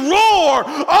mighty roar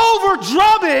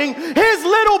overdrubbing his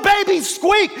little baby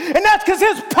squeak. And that's because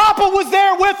his papa was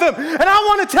there with him. And I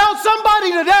want to tell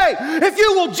somebody today, if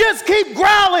you will just keep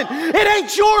growling, it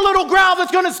ain't your little growl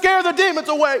that's going to scare the demons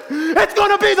away. It's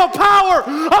going to be the power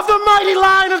of the mighty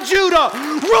Lion of Judah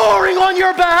roaring on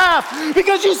your behalf,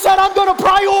 because you said, I'm going to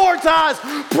prioritize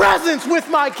presence with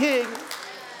my king.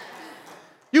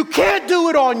 You can't do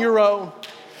it on your own.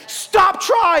 Stop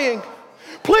trying.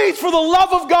 Please, for the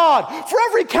love of God, for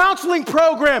every counseling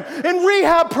program and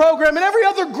rehab program and every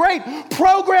other great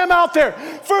program out there,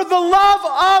 for the love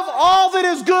of all that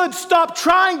is good, stop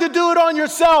trying to do it on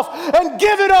yourself and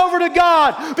give it over to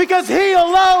God, because He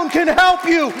alone can help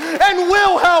you and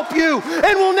will help you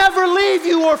and will never leave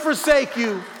you or forsake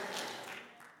you.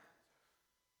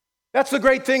 That's the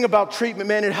great thing about treatment,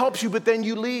 man. It helps you, but then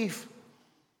you leave.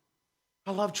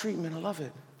 I love treatment. I love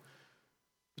it.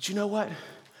 But you know what?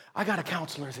 I got a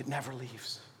counselor that never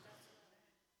leaves.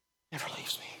 Never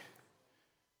leaves me.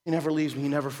 He never leaves me. He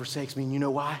never forsakes me. And you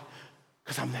know why?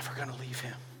 Because I'm never going to leave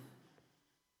Him.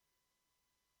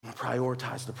 I'm going to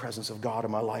prioritize the presence of God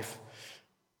in my life.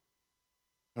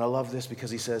 And I love this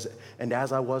because He says, and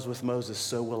as I was with Moses,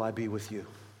 so will I be with you.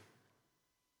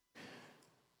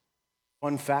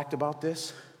 Fun fact about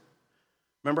this,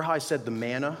 remember how I said the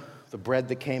manna, the bread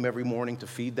that came every morning to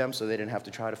feed them so they didn't have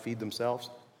to try to feed themselves?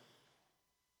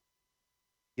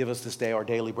 Give us this day our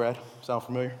daily bread. Sound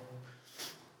familiar?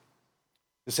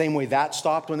 The same way that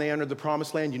stopped when they entered the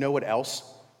promised land, you know what else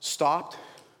stopped?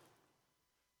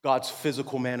 God's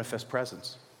physical manifest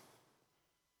presence.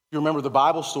 You remember the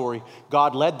Bible story,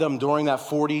 God led them during that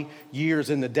 40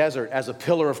 years in the desert as a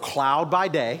pillar of cloud by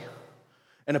day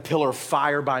and a pillar of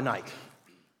fire by night.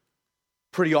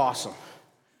 Pretty awesome.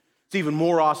 It's even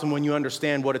more awesome when you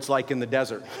understand what it's like in the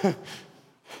desert.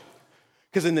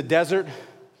 Because in the desert,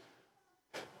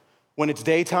 when it's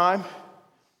daytime,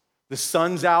 the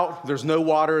sun's out, there's no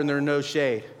water and there's no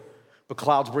shade. But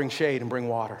clouds bring shade and bring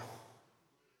water.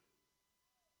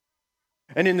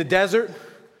 And in the desert,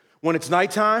 when it's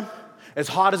nighttime, as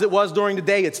hot as it was during the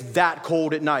day, it's that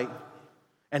cold at night.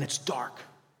 And it's dark.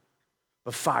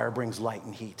 But fire brings light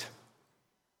and heat.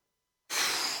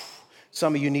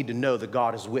 Some of you need to know that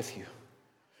God is with you.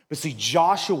 But see,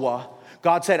 Joshua,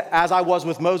 God said, as I was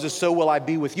with Moses, so will I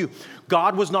be with you.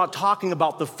 God was not talking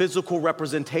about the physical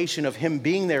representation of Him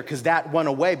being there, because that went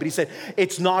away. But He said,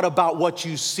 it's not about what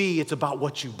you see, it's about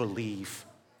what you believe.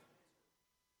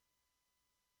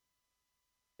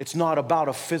 It's not about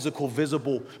a physical,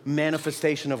 visible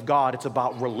manifestation of God. It's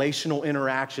about relational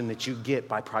interaction that you get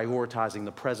by prioritizing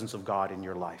the presence of God in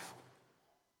your life.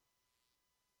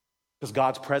 Because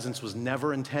God's presence was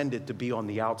never intended to be on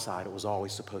the outside. It was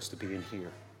always supposed to be in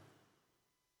here.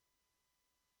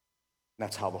 And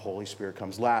that's how the Holy Spirit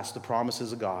comes. Last, the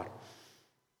promises of God.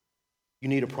 You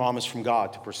need a promise from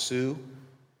God to pursue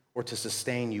or to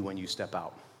sustain you when you step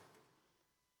out.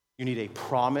 You need a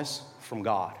promise from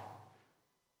God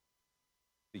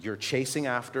that you're chasing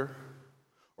after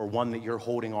or one that you're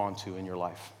holding on to in your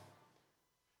life.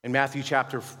 In Matthew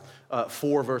chapter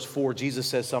 4, verse 4, Jesus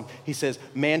says something. He says,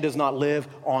 man does not live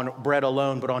on bread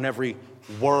alone, but on every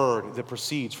word that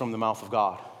proceeds from the mouth of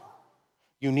God.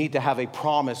 You need to have a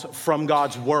promise from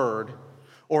God's word,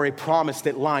 or a promise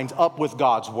that lines up with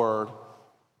God's word,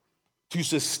 to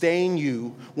sustain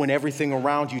you when everything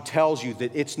around you tells you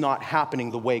that it's not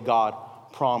happening the way God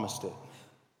promised it.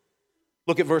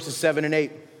 Look at verses 7 and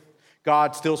 8.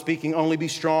 God still speaking, only be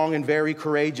strong and very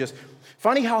courageous.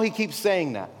 Funny how He keeps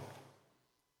saying that.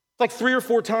 It's like 3 or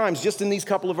 4 times just in these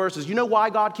couple of verses. You know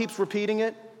why God keeps repeating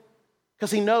it?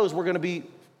 Because He knows we're going to be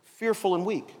fearful and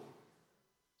weak. So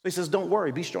He says, don't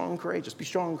worry, be strong and courageous, be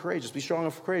strong and courageous, be strong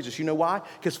and courageous. You know why?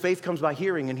 Because faith comes by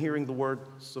hearing, and hearing the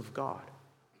words of God.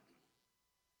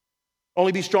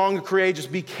 Only be strong and courageous.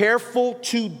 Be careful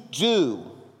to do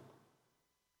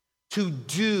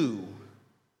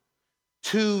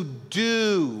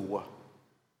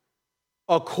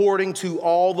according to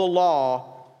all the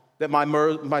law that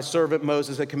my servant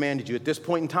Moses had commanded you. At this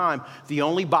point in time, the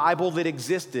only Bible that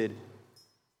existed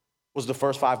was the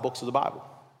first 5 books of the Bible.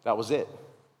 That was it.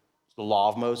 It's the law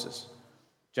of Moses.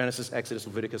 Genesis, Exodus,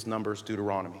 Leviticus, Numbers,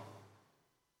 Deuteronomy.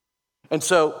 And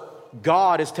so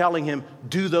God is telling him,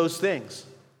 do those things.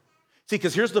 See,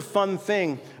 because here's the fun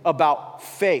thing about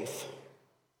faith,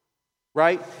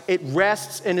 right? It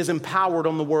rests and is empowered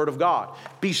on the word of God.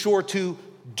 Be sure to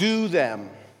do them.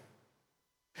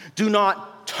 Do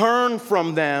not turn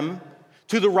from them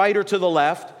to the right or to the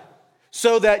left,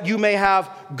 so that you may have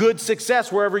good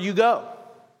success wherever you go.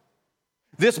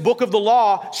 This book of the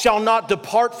law shall not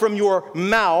depart from your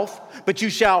mouth, but you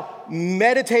shall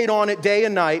meditate on it day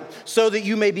and night, so that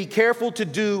you may be careful to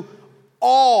do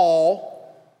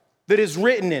all that is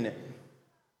written in it.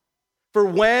 For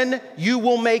then you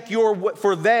will make your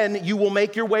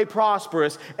way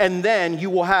prosperous, and then you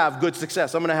will have good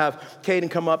success. I'm going to have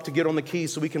Caden come up to get on the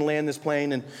keys so we can land this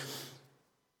plane and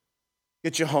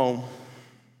get you home.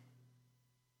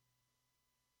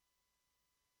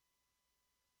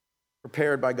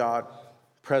 Prepared by God,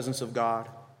 presence of God,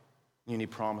 you need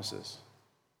promises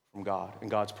from God. And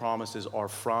God's promises are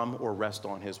from or rest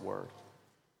on his word.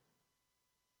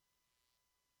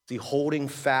 See, holding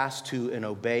fast to and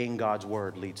obeying God's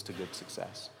word leads to good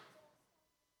success.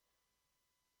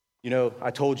 You know,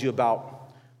 I told you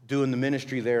about doing the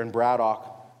ministry there in Braddock.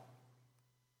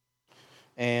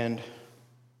 And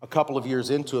a couple of years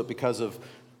into it, because of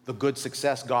the good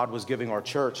success God was giving our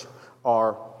church,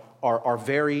 our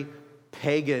very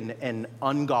pagan and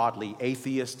ungodly,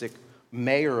 atheistic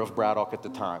mayor of Braddock at the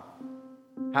time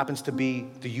happens to be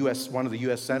one of the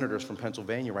U.S. senators from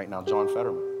Pennsylvania right now, John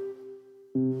Fetterman.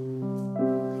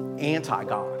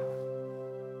 Anti-God.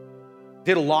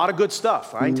 Did a lot of good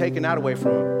stuff. I ain't taking that away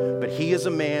from him. But he is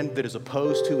a man that is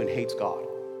opposed to and hates God.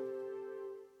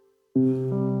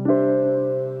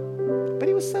 But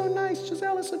he was so nice,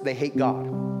 Giselle. They hate God.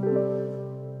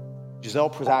 Giselle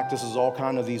practices all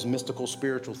kind of these mystical,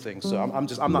 spiritual things. So I'm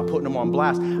not putting them on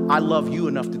blast. I love you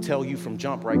enough to tell you from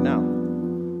jump right now.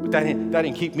 But that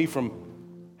didn't keep me from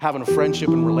having a friendship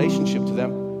and relationship to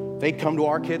them. They'd come to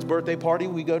our kids' birthday party.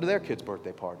 We go to their kids'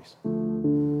 birthday parties.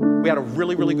 We had a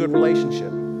really, really good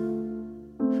relationship.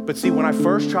 But see, when I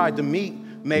first tried to meet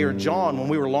Mayor John when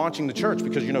we were launching the church,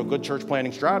 because, you know, good church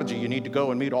planning strategy, you need to go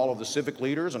and meet all of the civic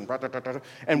leaders and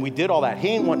we did all that. He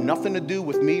didn't want nothing to do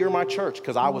with me or my church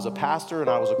because I was a pastor and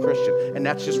I was a Christian, and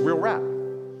that's just real rap.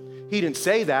 He didn't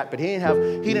say that, but he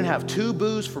didn't have two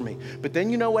boos for me. But then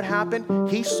you know what happened?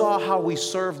 He saw how we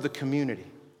served the community.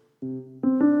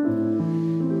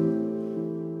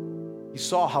 He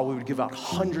saw how we would give out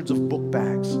hundreds of book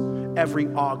bags every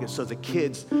August so the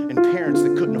kids and parents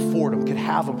that couldn't afford them could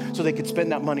have them so they could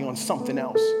spend that money on something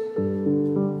else.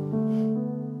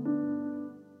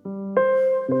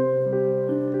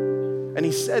 And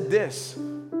he said this.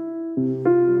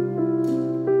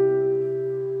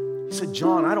 He said,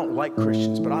 John, I don't like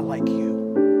Christians, but I like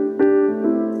you.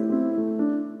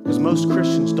 Because most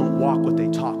Christians don't walk what they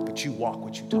talk, but you walk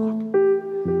what you talk.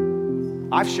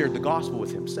 I've shared the gospel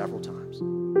with him several times.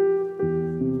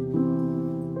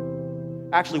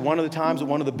 Actually, one of the times at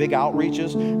one of the big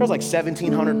outreaches, there was like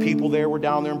 1,700 people there. We're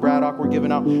down there in Braddock. We're giving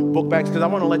out book bags because I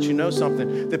want to let you know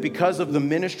something, that because of the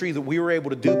ministry that we were able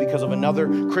to do because of another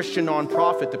Christian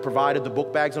nonprofit that provided the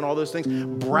book bags and all those things,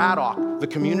 Braddock, the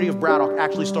community of Braddock,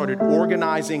 actually started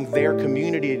organizing their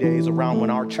community days around when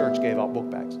our church gave out book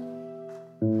bags.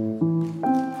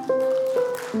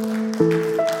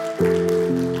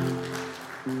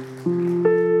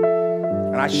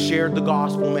 And I shared the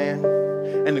gospel, man.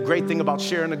 And the great thing about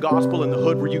sharing the gospel in the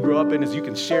hood where you grew up in is you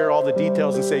can share all the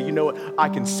details and say, you know what, I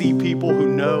can see people who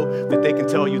know that they can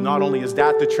tell you not only is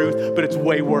that the truth, but it's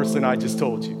way worse than I just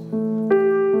told you.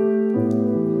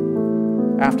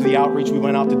 After the outreach, we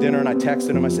went out to dinner and I texted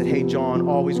him. I said, hey, John,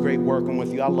 always great working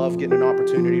with you. I love getting an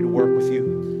opportunity to work with you.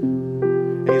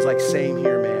 And he's like, same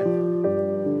here, man.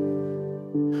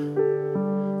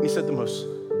 And he said the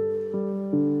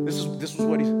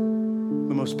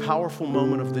most powerful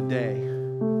moment of the day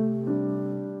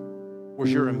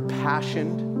was your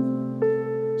impassioned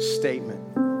statement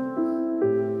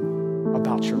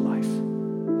about your life.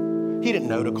 He didn't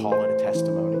know to call it a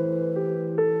testimony,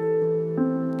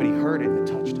 but he heard it and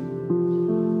it touched him.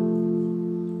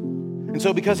 And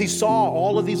so because he saw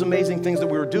all of these amazing things that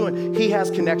we were doing, he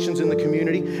has connections in the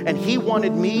community, and he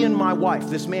wanted me and my wife,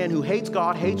 this man who hates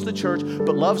God, hates the church,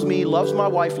 but loves me, loves my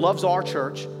wife, loves our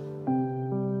church.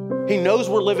 He knows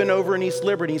we're living over in East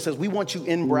Liberty. He says, we want you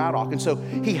in Braddock. And so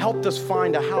he helped us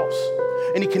find a house.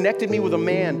 And he connected me with a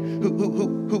man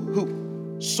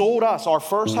who sold us our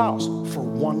first house for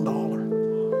 $1.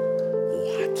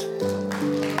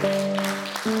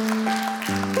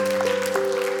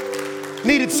 What?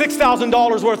 Needed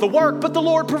 $6,000 worth of work, but the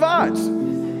Lord provides.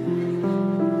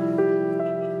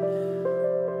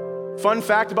 Fun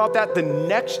fact about that, the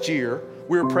next year,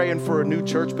 we were praying for a new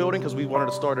church building because we wanted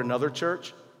to start another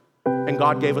church. And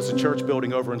God gave us a church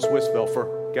building over in Swissville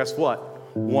for, guess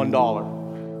what?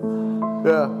 $1.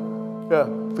 Yeah.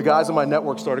 The guys in my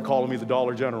network started calling me the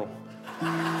Dollar General.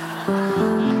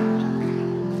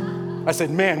 I said,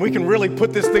 man, we can really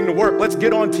put this thing to work. Let's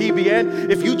get on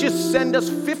TBN. If you just send us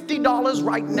 $50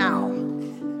 right now,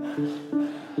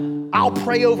 I'll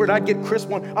pray over it. I'd get Chris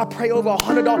one. I'll pray over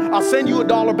 $100. I'll send you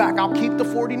 $1 back. I'll keep the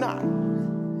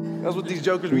 49. That's what these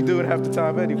jokers be doing half the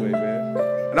time anyway, man.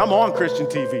 And I'm on Christian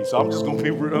TV, so I'm just going to be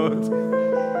real honest.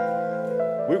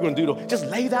 We're going to just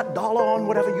lay that dollar on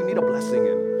whatever you need a blessing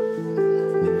in.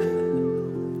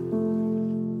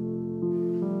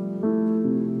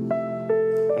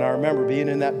 And I remember being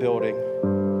in that building,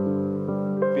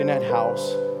 being in that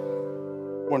house,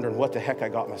 wondering what the heck I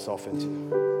got myself into.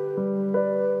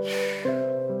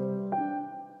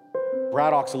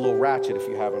 Braddock's a little ratchet if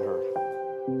you haven't heard.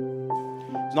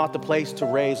 It's not the place to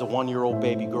raise a 1-year-old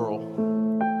baby girl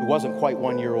who wasn't quite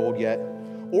 1 year old yet,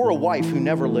 or a wife who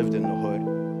never lived in the hood.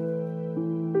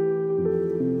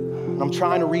 And I'm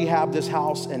trying to rehab this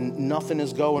house and nothing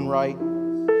is going right.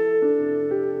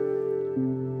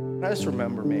 And I just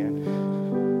remember, man,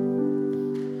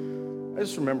 I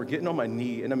just remember getting on my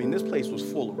knee, and I mean, this place was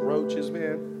full of roaches,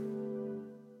 man.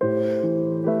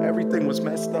 Everything was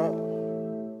messed up.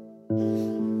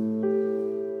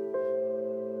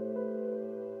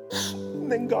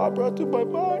 And then God brought to my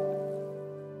mind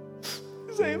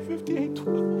Isaiah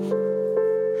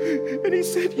 58:12. And he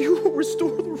said, you will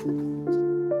restore the ruins.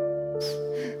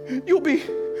 You'll be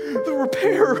the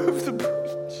repairer of the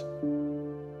breach.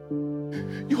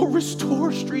 You'll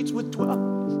restore streets with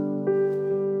dwellings.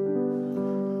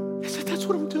 I said, that's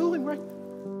what I'm doing right now.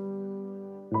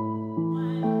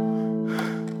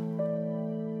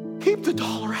 Keep the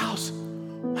dollar house.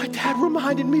 My dad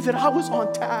reminded me that I was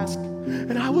on task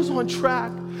and I was on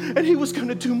track and he was going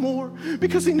to do more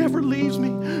because he never leaves me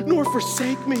nor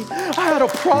forsake me. I had a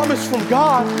promise from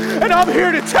God, and I'm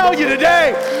here to tell you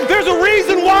today, there's a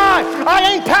reason why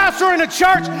I ain't pastoring a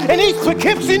church in East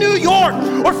Poughkeepsie, New York,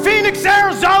 or Phoenix,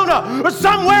 Arizona, or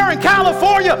somewhere in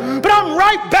California, but I'm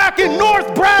right back in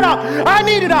North Braddock. I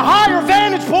needed a higher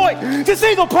vantage point to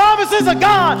see the promises of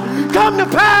God come to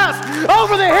pass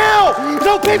over the hill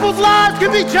so people's lives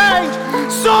can be changed,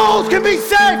 souls can be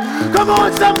saved. Come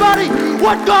on, somebody.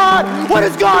 What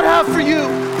does God have for you?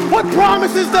 What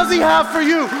promises does he have for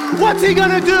you? What's he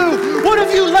gonna do? What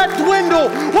have you let dwindle?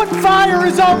 What fire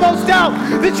is almost out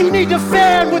that you need to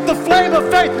fan with the flame of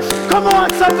faith? Come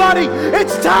on, somebody.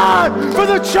 It's time for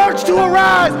the church to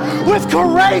arise with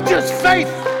courageous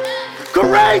faith.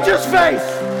 Courageous faith.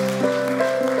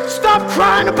 Stop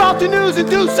crying about the news and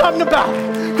do something about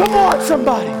it. Come on,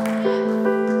 somebody.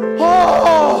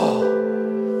 Oh.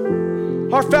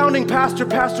 Our founding pastor,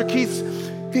 Pastor Keith,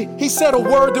 he said a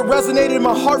word that resonated in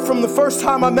my heart from the first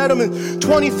time I met him in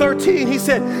 2013. He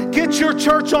said, get your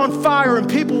church on fire and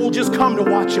people will just come to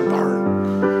watch you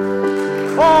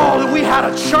burn. Oh, that we had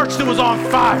a church that was on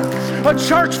fire. A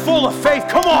church full of faith.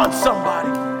 Come on,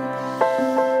 somebody.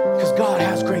 Because God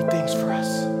has great things for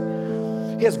us.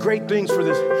 He has great things for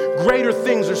this. Greater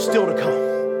things are still to come.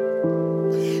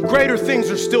 Greater things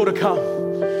are still to come.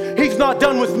 He's not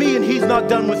done with me and he's not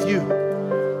done with you.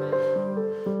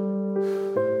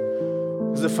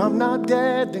 If I'm not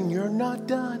dead, then you're not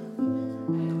done.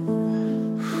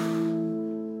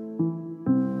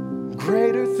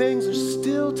 Greater things are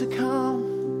still to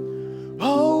come.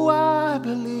 Oh, I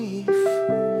believe.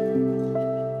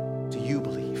 Do you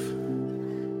believe?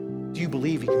 Do you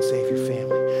believe he can save your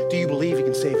family? Do you believe he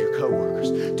can save your coworkers?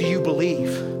 Do you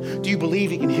believe? Do you believe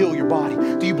he can heal your body?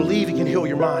 Do you believe he can heal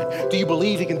your mind? Do you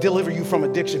believe he can deliver you from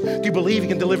addiction? Do you believe he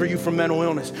can deliver you from mental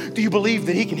illness? Do you believe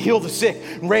that he can heal the sick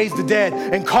and raise the dead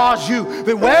and cause you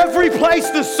that every place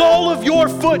the sole of your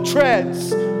foot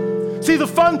treads? See, the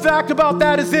fun fact about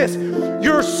that is this: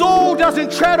 your soul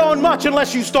doesn't tread on much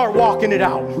unless you start walking it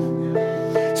out.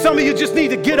 Some of you just need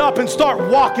to get up and start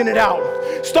walking it out.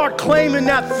 Start claiming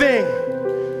that thing.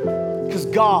 Because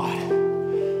God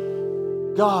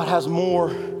has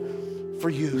more for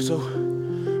you. So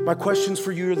my questions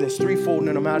for you are this, threefold,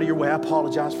 and I'm out of your way. I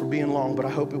apologize for being long, but I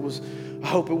hope it was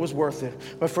worth it.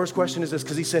 My first question is this,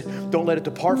 because he said, don't let it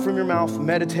depart from your mouth,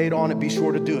 meditate on it, be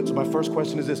sure to do it. So my first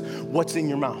question is this: what's in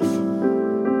your mouth?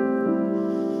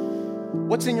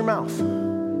 What's in your mouth?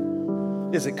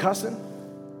 Is it cussing?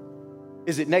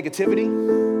 Is it negativity?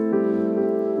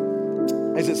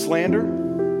 Is it slander?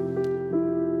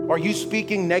 Are you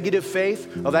speaking negative faith?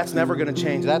 Oh, that's never gonna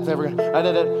change. That's never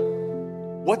gonna.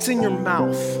 What's in your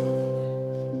mouth?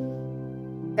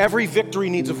 Every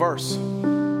victory needs a verse.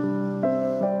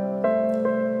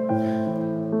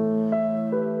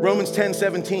 Romans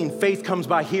 10:17, faith comes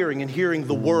by hearing, and hearing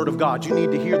the word of God. You need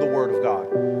to hear the word of God.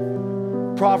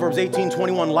 Proverbs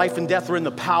 18:21, life and death are in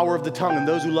the power of the tongue, and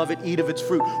those who love it eat of its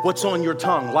fruit. What's on your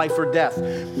tongue, life or death?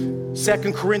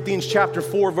 2 Corinthians chapter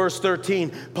 4, verse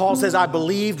 13, Paul says, I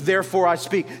believed, therefore I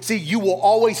speak. See, you will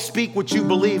always speak what you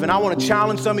believe, and I want to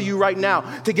challenge some of you right now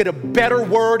to get a better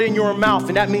word in your mouth,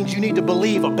 and that means you need to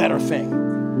believe a better thing.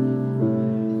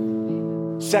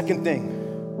 Second thing,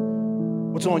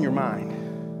 what's on your mind?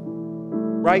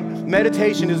 Right?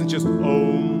 Meditation isn't just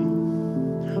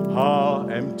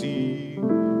empty,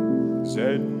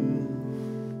 zen.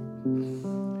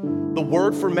 The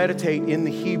word for meditate in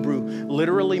the Hebrew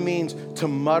literally means to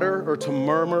mutter or to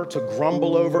murmur, to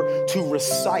grumble over, to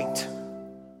recite.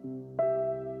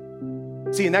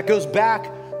 See, and that goes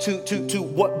back to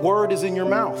what word is in your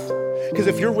mouth. Because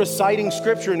if you're reciting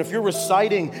scripture and if you're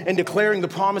reciting and declaring the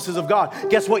promises of God,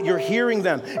 guess what? You're hearing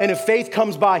them. And if faith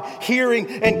comes by hearing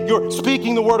and you're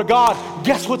speaking the word of God,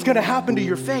 guess what's going to happen to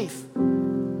your faith?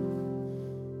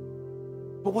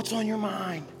 But what's on your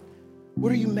mind?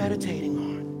 What are you meditating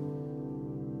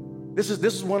on? This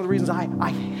is one of the reasons I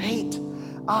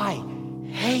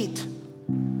hate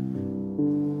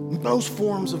most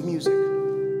forms of music,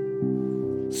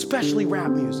 especially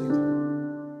rap music.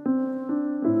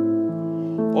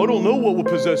 I don't know what will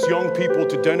possess young people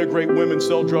to denigrate women,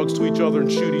 sell drugs to each other,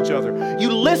 and shoot each other.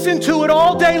 You listen to it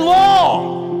all day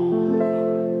long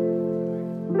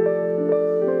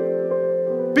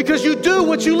because you do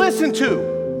what you listen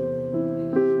to.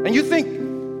 And you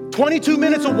think 22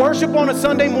 minutes of worship on a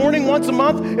Sunday morning once a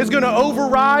month is going to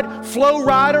override Flow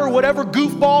Rider or whatever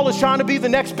goofball is trying to be the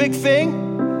next big thing?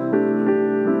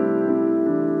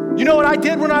 You know what I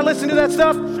did when I listened to that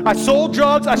stuff? I sold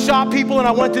drugs, I shot people, and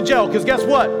I went to jail. Because guess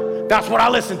what? That's what I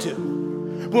listened to.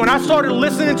 But when I started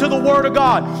listening to the Word of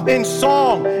God, in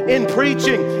song, in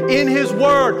preaching, in His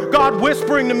Word, God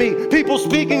whispering to me, people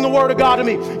speaking the Word of God to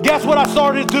me, guess what I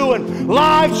started doing?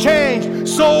 Lives changed,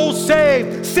 souls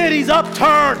saved, cities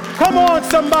upturned. Come on,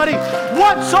 somebody.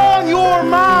 What's on your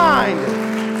mind?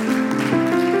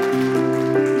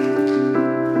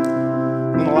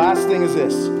 And the last thing is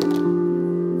this.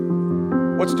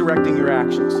 What's directing your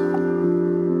actions?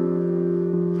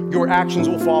 Your actions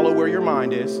will follow where your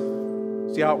mind is.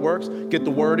 See how it works? Get the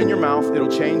word in your mouth,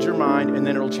 it'll change your mind, and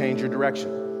then it'll change your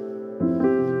direction.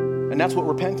 And that's what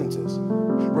repentance is.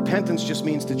 Repentance just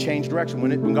means to change direction.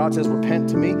 When God says repent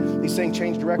to me, He's saying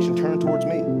change direction, turn towards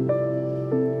me.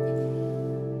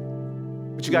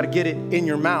 But you got to get it in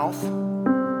your mouth,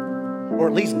 or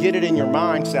at least get it in your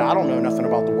mind. Say, I don't know nothing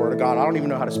about the Word of God. I don't even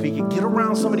know how to speak it. Get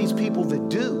around some of these people that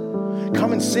do.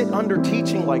 Come and sit under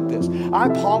teaching like this. I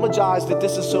apologize that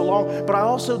this is so long, but I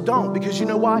also don't, because you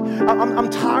know why? I'm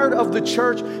tired of the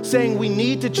church saying we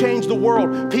need to change the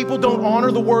world. People don't honor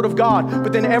the Word of God,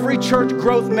 but then every church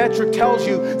growth metric tells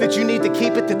you that you need to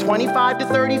keep it to 25 to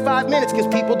 35 minutes because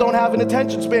people don't have an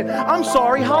attention span. I'm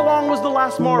sorry, how long was the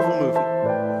last Marvel movie?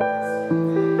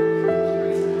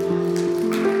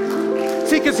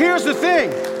 See, because here's the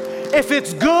thing. If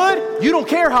it's good, you don't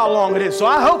care how long it is, so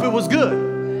I hope it was good.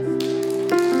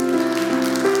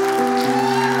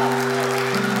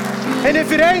 And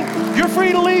if it ain't, you're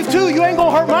free to leave too. You ain't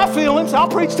gonna hurt my feelings. I'll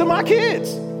preach to my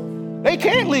kids. They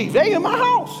can't leave. They in my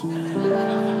house.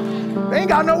 They ain't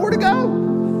got nowhere to go.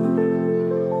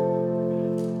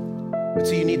 But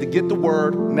see, you need to get the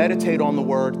word, meditate on the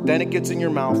word, then it gets in your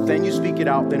mouth, then you speak it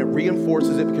out, then it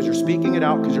reinforces it because you're speaking it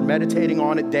out, because you're meditating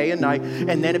on it day and night,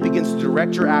 and then it begins to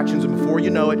direct your actions, and before you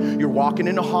know it, you're walking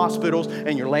into hospitals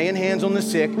and you're laying hands on the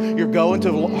sick, you're going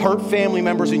to hurt family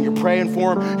members and you're praying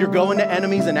for them, you're going to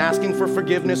enemies and asking for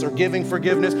forgiveness or giving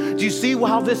forgiveness. Do you see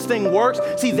how this thing works?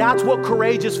 See, that's what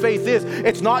courageous faith is.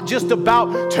 It's not just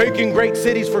about taking great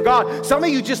cities for God. Some of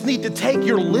you just need to take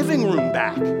your living room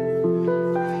back.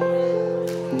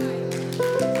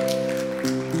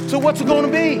 So what's it going to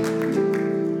be?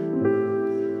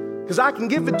 Because I can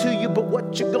give it to you, but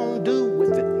what you going to do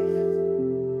with it?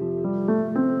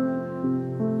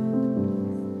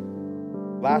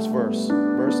 Last verse,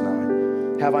 verse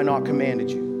 9. Have I not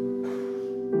commanded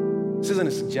you? This isn't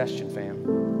a suggestion, fam.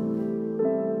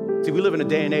 See, we live in a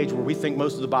day and age where we think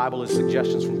most of the Bible is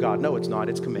suggestions from God. No, it's not.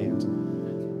 It's commands.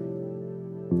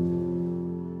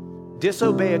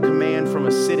 Disobey a command from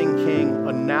a sitting king,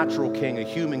 a natural king, a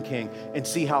human king, and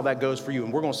see how that goes for you.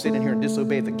 And we're going to sit in here and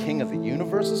disobey the king of the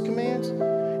universe's commands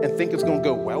and think it's going to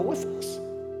go well with us?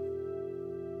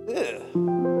 Ugh.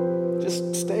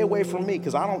 Just stay away from me,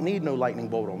 because I don't need no lightning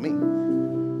bolt on me.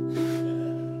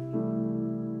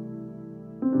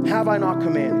 Have I not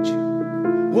commanded you?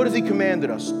 What has He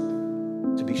commanded us?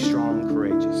 To be strong and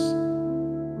courageous.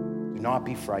 Do not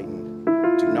be frightened.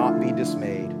 Do not be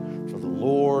dismayed. For the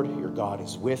Lord, your God,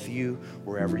 is with you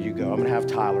wherever you go. I'm going to have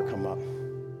Tyler come up.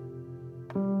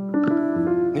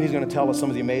 And he's going to tell us some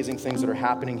of the amazing things that are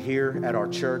happening here at our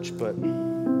church, but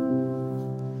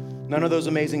none of those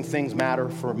amazing things matter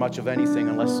for much of anything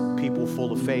unless people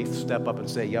full of faith step up and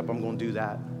say, yep, I'm going to do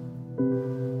that.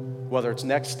 Whether it's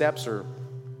next steps or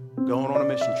going on a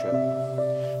mission trip.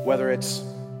 Whether it's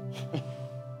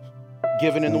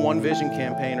giving in the One Vision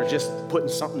campaign or just putting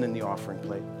something in the offering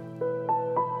plate.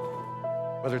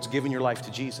 Whether it's giving your life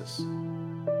to Jesus.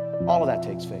 All of that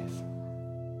takes faith.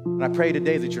 And I pray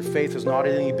today that your faith has not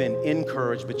only been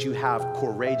encouraged, but you have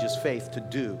courageous faith to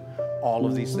do all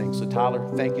of these things. So Tyler,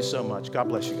 thank you so much. God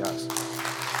bless you guys.